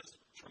stirs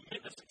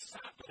tremendous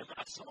excitement in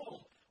my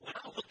soul when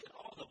I look at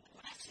all the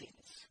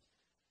blessings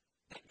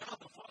that God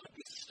the Father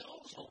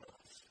bestows on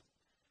us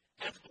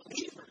as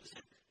believers.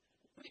 And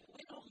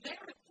we don't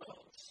merit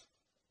those,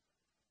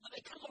 but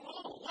they come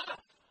along. Why?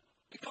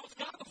 Because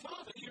God the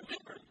Father, you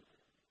remember,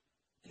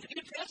 in the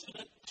New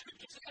Testament,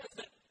 Scripture says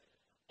that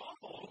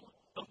all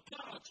of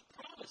God's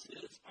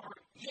promises are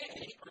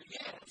yea or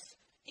yes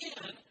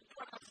in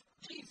Christ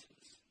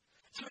Jesus.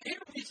 So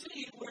here we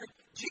see where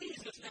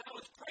Jesus now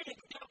is praying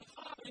to God the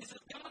Father. He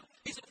says, God,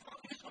 he said, Father,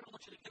 here's what I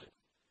want you to do.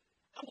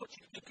 I want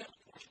you to give that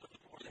portion of the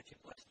glory that you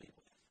blessed me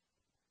with.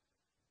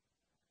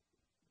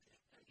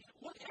 You know,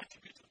 one of the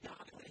attributes of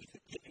God is that he's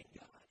a giving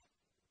God.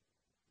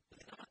 Is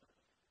it not?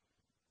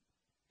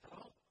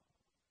 Hello?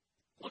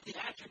 One of the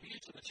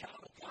attributes of a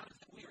child of God is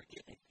that we are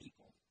giving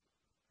people.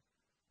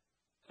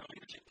 Our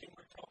leadership team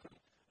were talking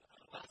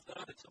last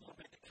night, and someone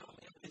made a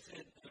comment. They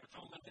said, they were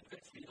talking about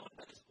investment. You know what?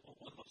 That is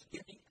one of the most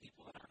giving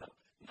people that I know.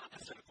 Not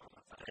necessarily from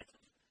my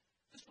finances,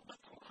 just from my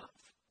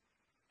life.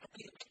 I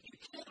mean, you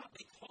cannot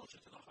be closer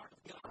to the heart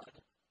of God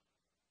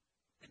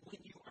than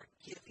when you are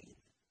giving.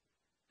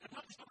 And I'm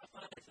not just about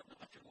finances, I'm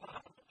not about your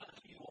life, I'm about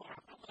who you are.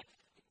 I'm like,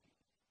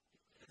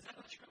 is that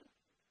not true?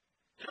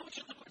 And I want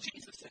you to look what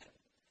Jesus said.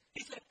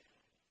 He said,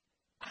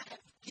 I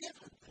have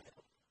given them.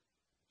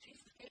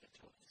 Jesus gave it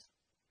to us.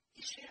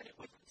 He shared it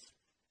with us.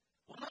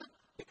 Why?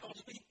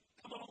 Because we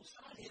come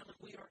alongside him and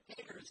we are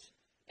heirs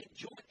and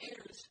joint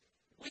heirs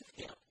with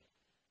him.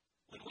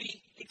 When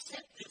we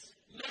accept this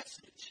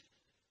message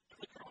of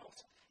the cross,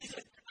 he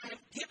says, I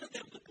have given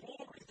them the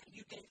glory that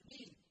you gave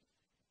me.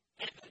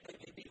 And that they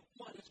may be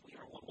one as we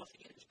are one. Once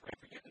again, just pray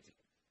for unity.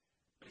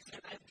 But he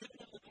said, I have given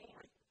them the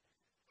glory.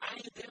 I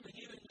and them and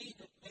you and me,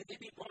 that they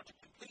be brought to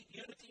complete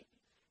unity.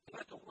 And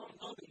let the world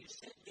know that you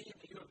sent me and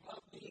that you have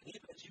loved me, and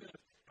even as you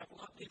have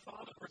loved me,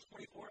 Father. Verse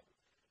 24.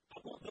 I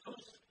want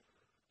those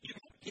you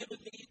have given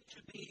me to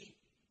be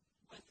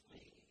with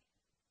me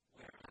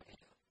where I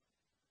am.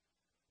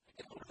 I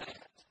get over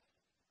that.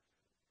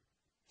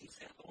 He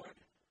said, Lord,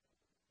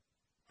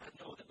 I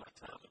know that my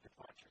time of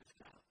departure is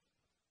come.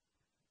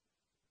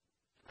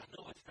 And I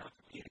know it's time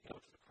for me to go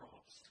to the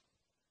cross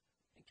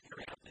and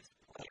carry out this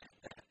plan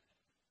that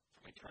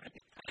from eternity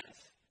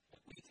past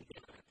that we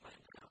together have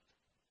planned out.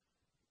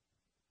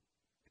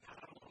 God,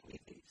 I don't want to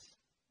leave these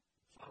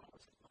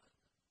followers of mine.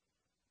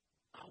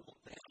 I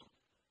want them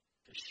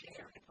to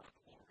share in my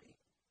glory.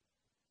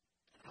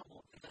 And I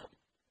want them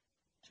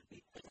to be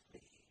with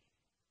me.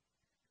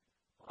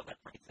 Well, that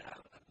brings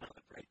out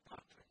another great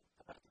doctrine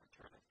about the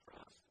return of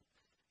Christ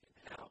and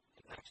how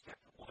in Acts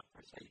chapter 1,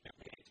 verse 8,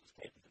 remember the angels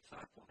came to the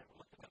disciple and they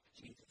were looking up to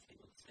Jesus. He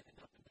was ascending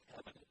up into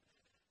heaven.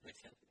 And they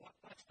said, why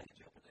stand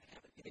you up in the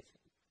heaven gates?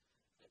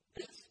 And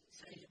this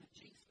same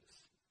Jesus,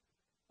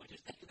 which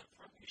is taken up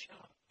from you,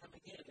 shall come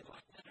again in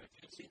like manner if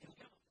you have seen him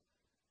go.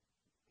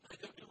 Now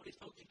go do what he's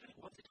told you to do.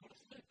 What's he told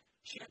us to do?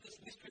 Share this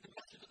mystery, the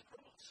message of the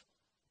cross.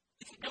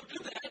 He said, go do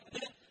that.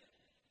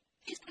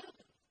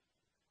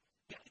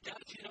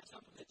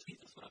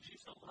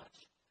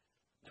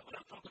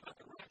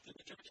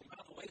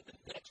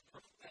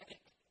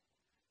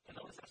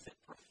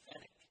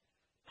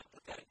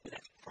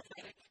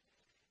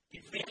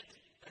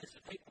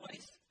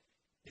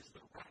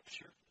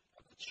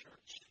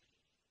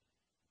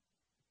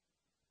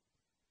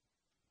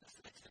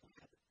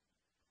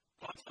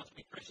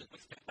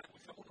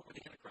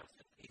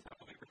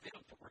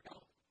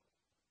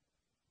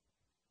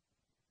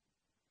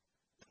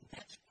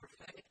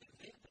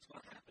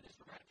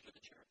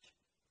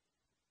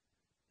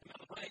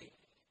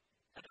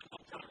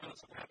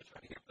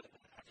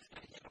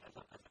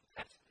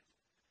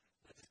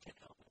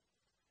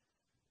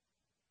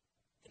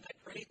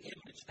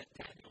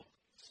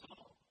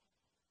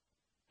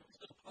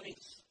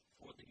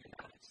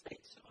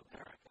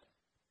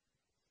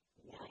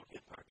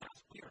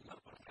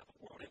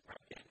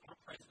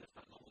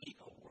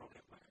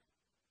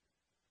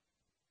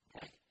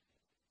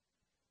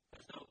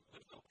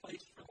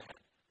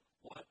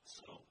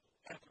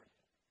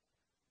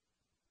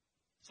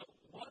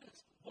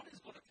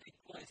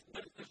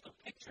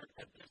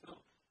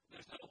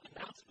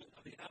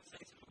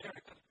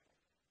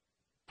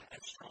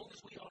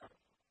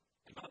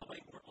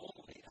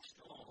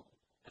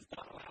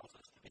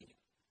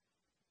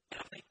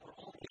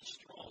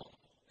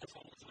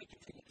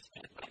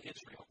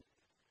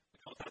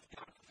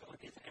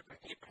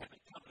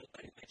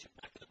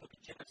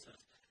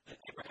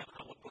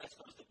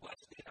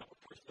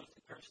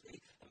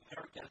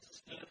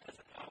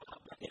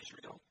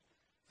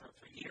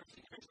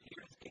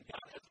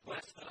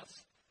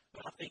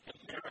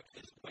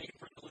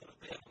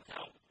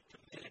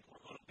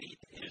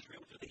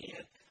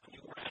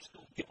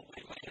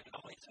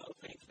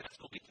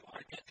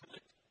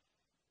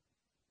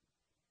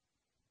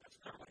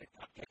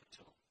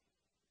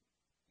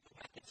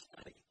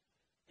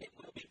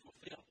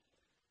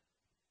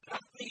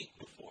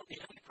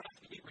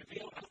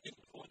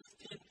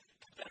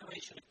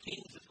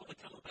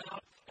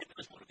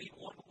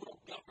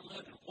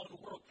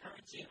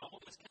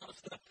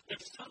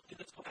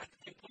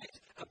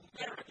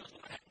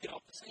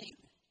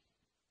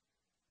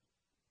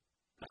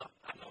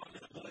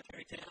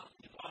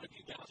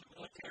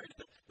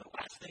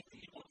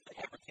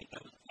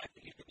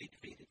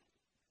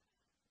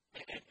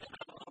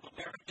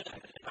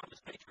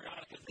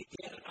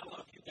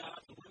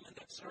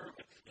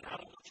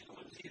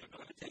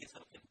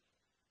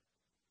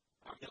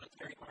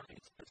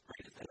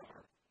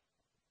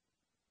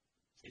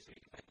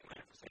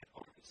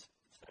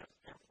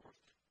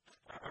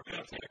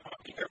 guys here,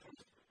 Army, Air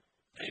Force,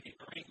 Navy,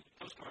 Marine,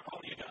 Coast Guard,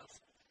 all you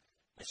guys.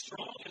 As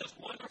strong and as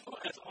wonderful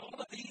as all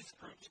of these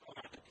groups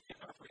are that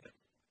defend our freedom,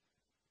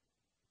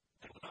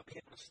 they will not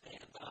be able to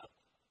stand up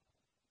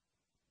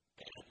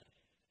and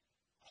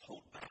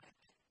hold back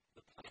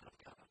the plan of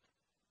God.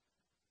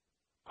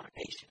 Our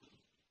nation,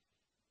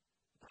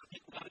 I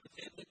think we ought to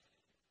defend it.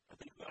 I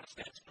think we ought to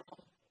stand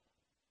strong.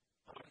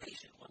 Our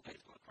nation one day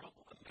is going to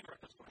crumble.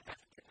 America's going to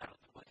have to get out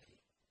of the way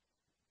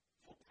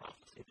for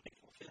prophecy to be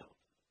fulfilled.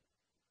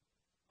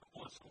 I'm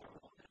going somewhere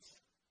on this.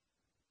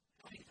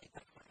 How do you think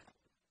that's going to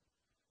happen?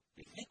 Do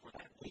you think we're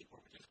that weak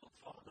where we're just going to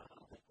fall? No, I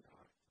don't think we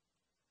are.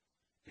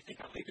 Do you think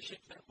our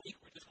leadership's that weak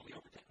we're just going to be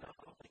overtaken? No,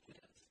 I don't think it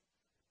is.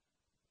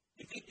 Do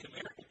you think the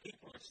American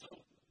people are so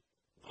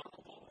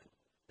vulnerable and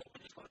that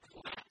we're just going to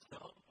collapse?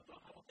 No,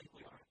 I don't think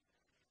we are.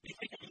 Do you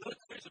think the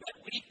militaries are that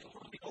weak and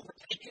we're going to be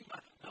overtaken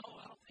by? No,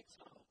 I don't think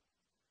so.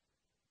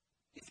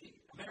 You see,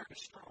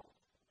 America's strong.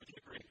 Would you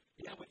agree?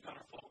 Yeah, we've got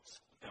our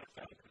faults. We've got our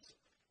failures.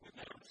 We've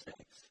made our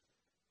mistakes.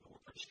 But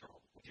we're pretty strong.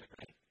 Would you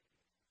agree?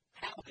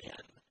 How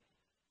then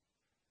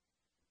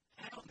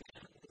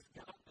is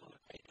God going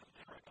to take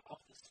America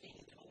off the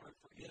scene in order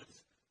for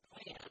his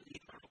plan, the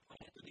eternal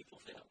plan, to be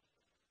fulfilled?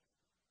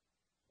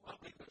 Well, I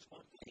believe there's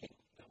one thing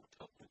that will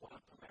totally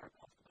wipe America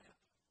off the map.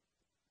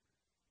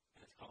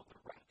 And it's called the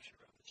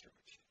rapture of the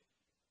church.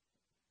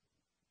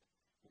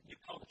 When you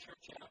call the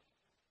church out,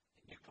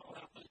 and you call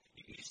out,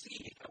 you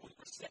see how we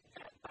were set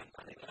back by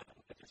 9/11,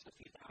 that there's a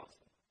few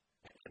thousand.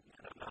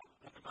 And I'm not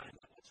undermining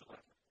that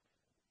whatsoever.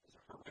 It was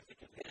a horrific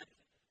event.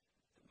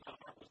 My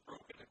heart was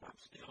broken, and I'm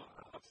still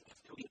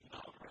eating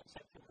out around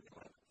September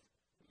 11th.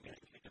 Many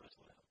of you do as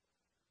well.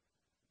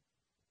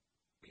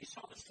 But you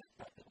saw the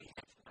setback that we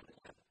had from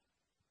 9/11.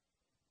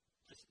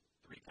 Just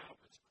 3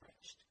 towers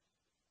crashed.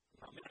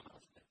 I'm not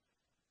minimizing it.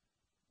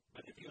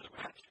 But if you're the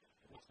rapture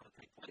and what's going to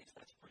take place,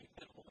 that's a pretty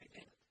minimal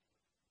event.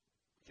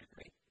 Would you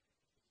agree?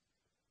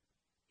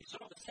 You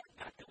saw the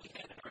setback that we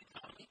had in our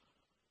economy.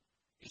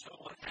 You saw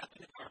what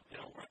happened in our,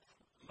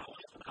 my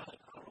wife and I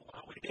don't know why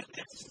we did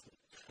this.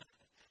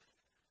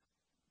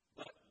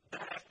 But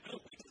that afternoon,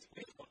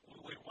 we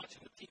were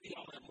watching the TV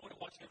all that morning,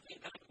 watching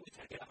everything, and we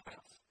had to get out of the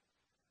house.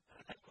 And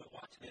I had to quit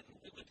watching it, and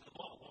we went to the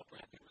mall, walked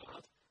around, and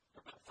realized there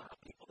were about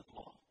 5 people in the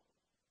mall.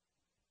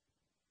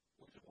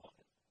 We were just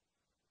walking.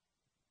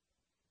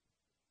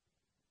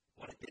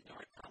 What it did to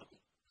our economy,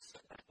 the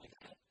setback we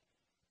had,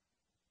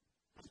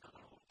 that's not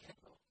going to hold a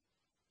candle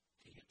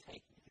till you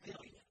take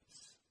millions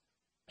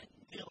and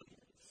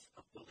millions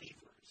of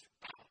believers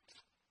out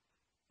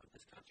of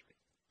this country,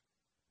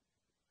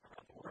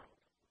 around the world.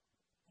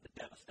 The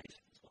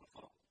devastation is going to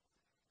fall.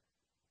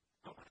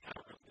 I don't know how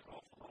we're going to get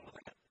off from all of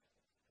that.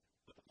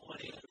 But the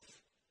point is,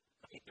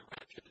 I think the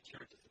rapture of the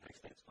church is the next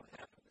thing that's going to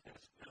happen.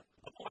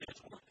 The point is,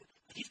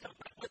 he's coming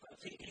back with us.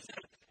 He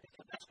said,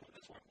 that's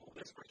where we'll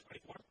this verse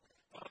 24.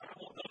 Father, I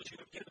want those you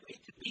have given me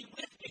to be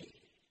with me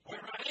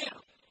where I am.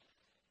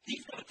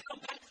 He's going to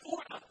come back for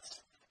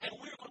us, and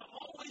we're going to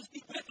always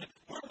be with him.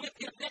 We're with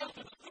him now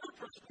to the third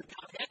person of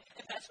Godhead,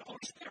 and that's the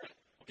Holy Spirit.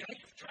 Okay,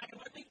 you tracking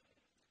with me?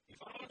 You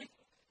following me?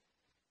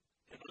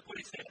 And look what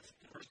he says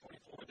in verse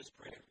 24 of this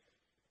prayer.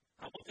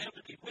 I want them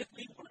to be with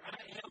me where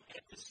I am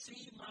and to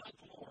see my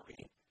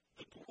glory,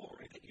 the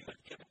glory that you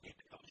have given me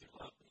because you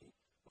loved me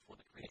before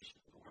the creation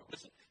of the world.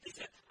 Listen, he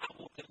said, I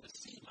want them to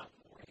see my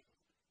glory.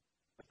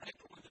 But that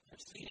glory that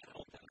they're seeing, I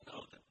want them to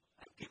know that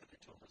I've given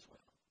it to them as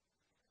well.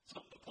 So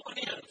the point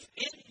is,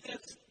 in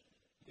this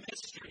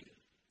mystery,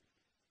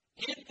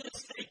 in this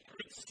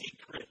sacred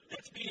secret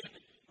that's being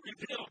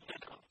revealed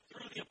now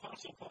through the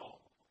Apostle Paul,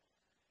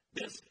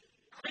 this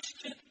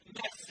Christian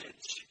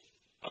message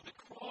of the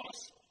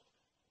cross,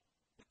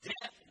 the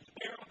death, and the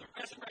burial, and the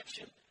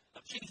resurrection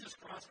of Jesus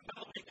Christ, and by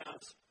the way,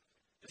 guys,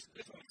 this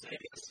let me say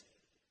this.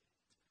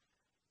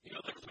 There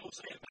was an old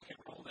saying back in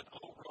Rome that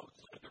all roads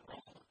lead to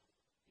Rome.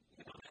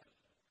 You know that?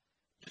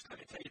 Just let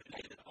me tell you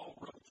today that all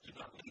roads do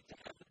not lead to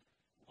heaven.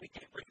 We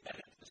can't bring that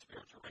into the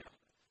spiritual realm.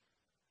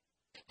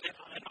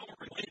 And all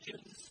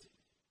religions,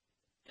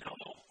 and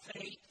all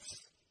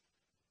faiths,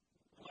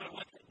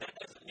 that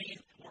doesn't mean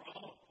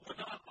we're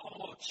not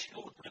all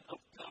children of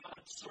God,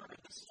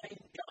 serving the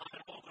same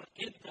God, all going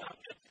to end up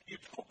in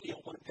utopia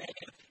one day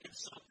in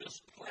some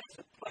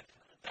displeasant place.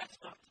 That's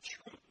not the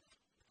truth.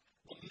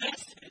 The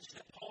message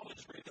that Paul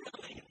is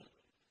revealing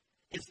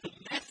is the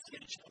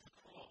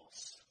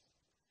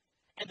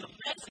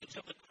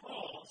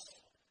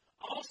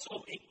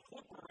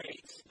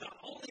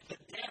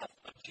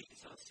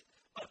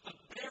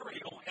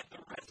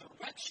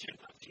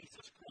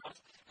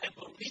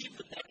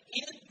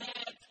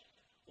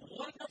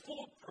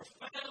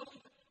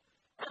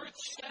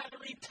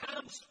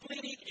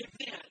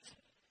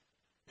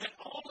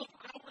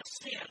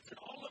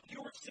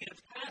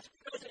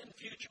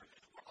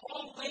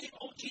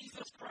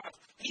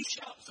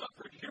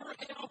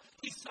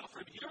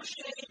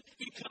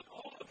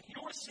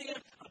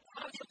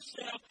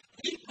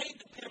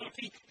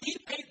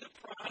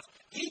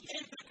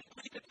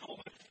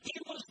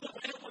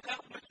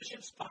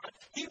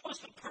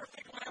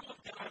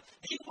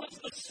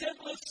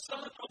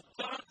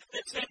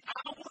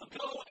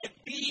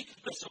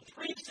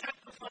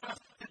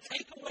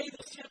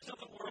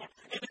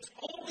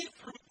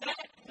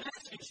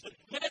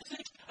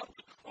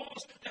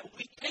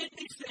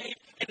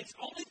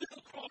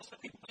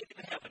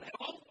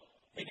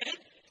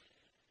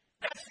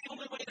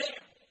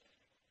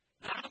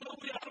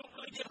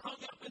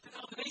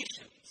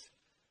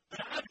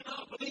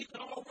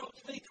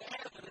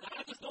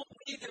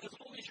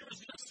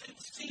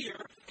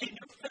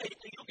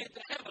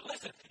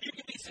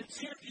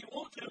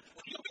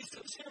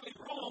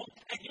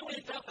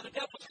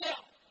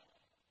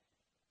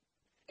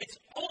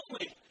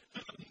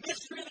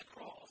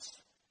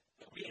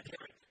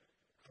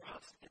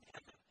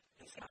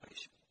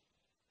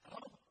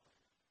Hello?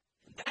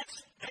 And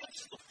that's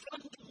the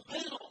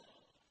fundamental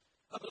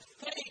of the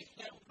faith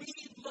that we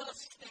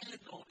must stand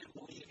on and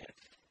believe in.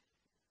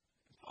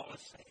 And Paul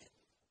is saying,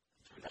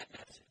 through that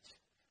message,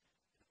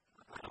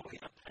 I only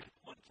unpack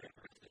one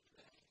characteristic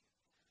today,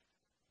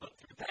 but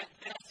through that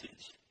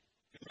message,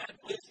 through that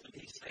wisdom,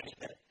 he's saying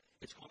that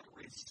it's going to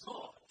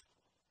result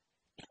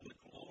in the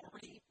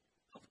glory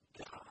of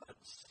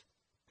God's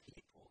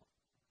people.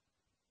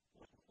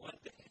 When one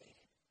day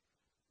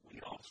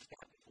we all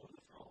stand before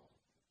the throne,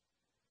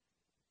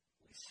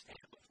 we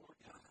stand before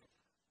God,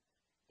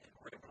 and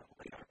we're going to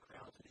lay our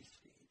crowns at his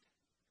feet,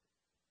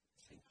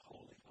 sing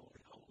holy,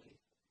 holy, holy,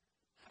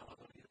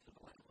 hallelujah to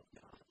the Lamb of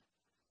God.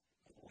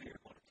 And we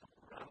are going to come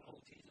around on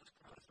Jesus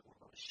Christ, and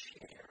we're going to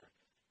share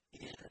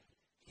in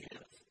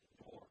his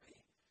glory.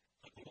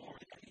 The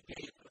glory that he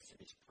gave us in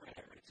his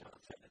prayer in John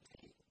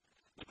 17.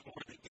 The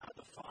glory that God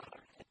the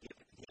Father had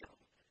given him.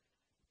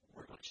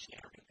 We're going to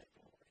share in that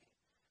glory.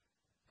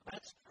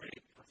 That's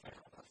pretty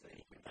profound, I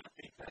think. And I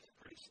think that's a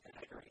pretty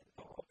staggering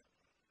thought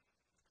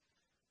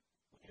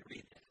when you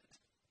read that.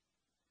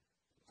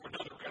 For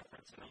another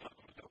reference, and I'm not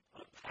going to go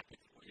unpack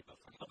it for you, but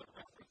for another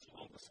reference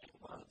along the same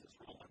lines is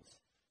Romans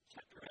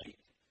chapter 8,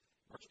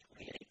 verse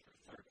 28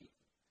 through 30.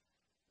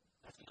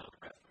 That's another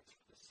reference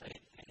for the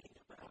same thing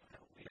about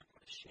how we are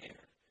going to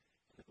share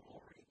in the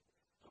glory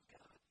of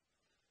God.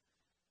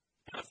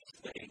 And that's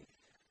the thing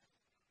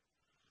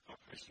of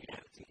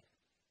Christianity.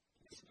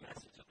 This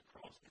message of the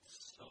cross is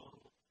so,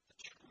 the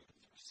truth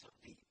is so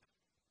deep.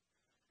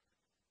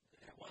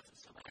 And it wasn't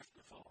some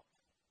afterthought.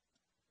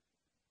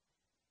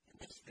 And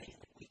this thing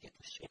that we get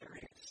to share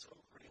in is so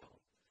real.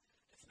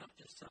 It's not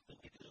just something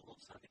we do on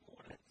Sunday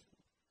mornings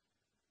and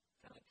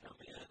kind of come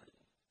in and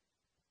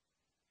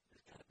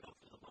just kind of go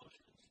through the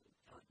motions and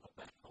kind of go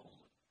back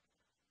home.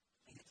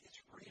 And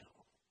it's real.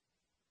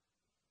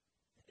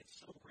 And it's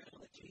so real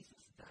that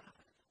Jesus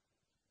died.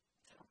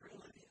 That's how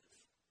real it is.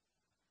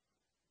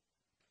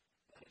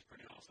 That is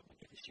pretty awesome. We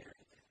get to share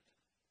in that.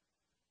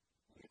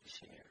 We get to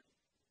share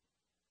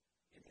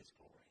in his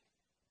glory.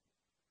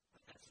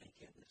 Let that sink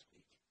in this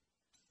week.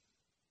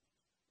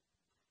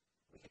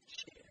 We get to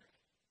share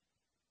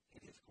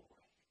in his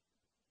glory.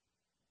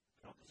 We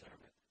don't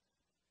deserve it.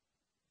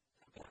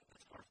 Oh God,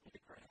 that's hard for me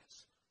to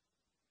grasp.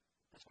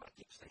 That's why I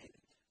keep saying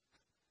it.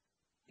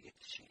 We get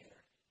to share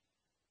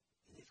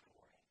in his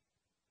glory.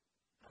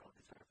 I don't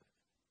deserve it.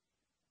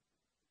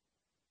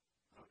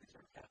 I don't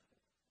deserve heaven.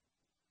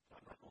 But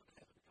I'm not going to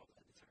heaven because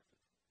I deserve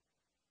it.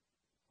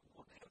 I'm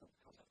going to heaven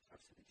because I've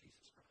trusted in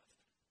Jesus Christ.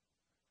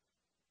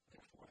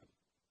 Therefore,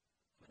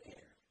 I'm an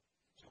heir,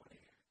 joint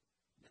heir,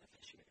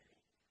 beneficiary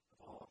of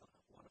all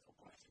the wonderful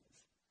blessings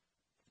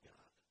of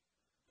God.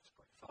 Let's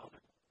pray.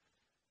 Father,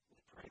 we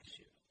praise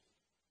you.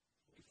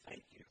 We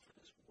thank you for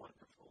this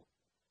wonderful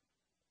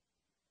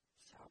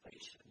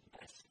salvation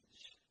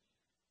message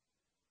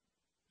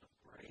of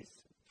grace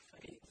and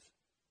faith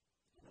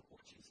in the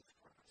Lord Jesus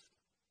Christ.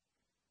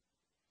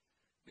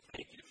 We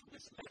thank you for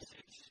this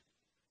message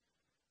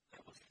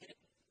that was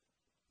hidden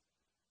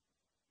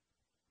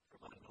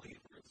from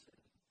unbelievers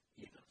and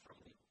even from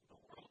the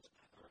world's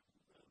or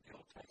the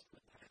Old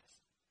Testament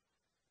past.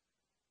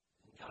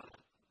 And God,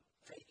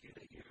 thank you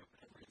that you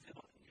have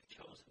revealed it. You've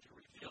chosen to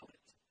reveal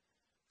it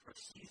for a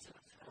season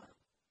of time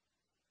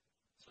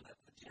so that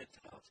the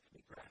Gentiles can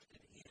be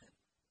grafted in,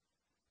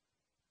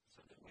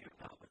 so that we are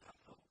not without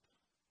hope.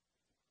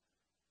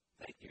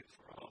 Thank you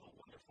for all the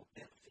wonderful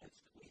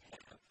benefits that we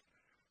have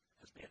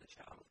as being a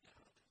child of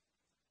God.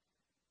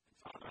 And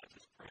Father, I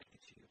just pray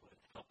that you would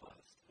help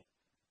us to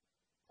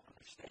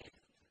understand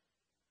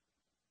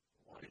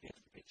what it is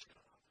to be a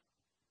child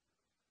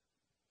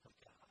of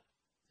God.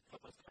 And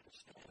help us to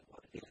understand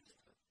what it is to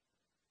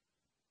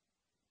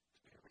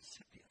be a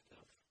recipient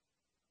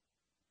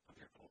of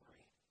your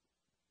glory.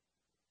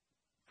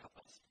 Help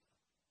us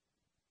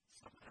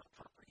somehow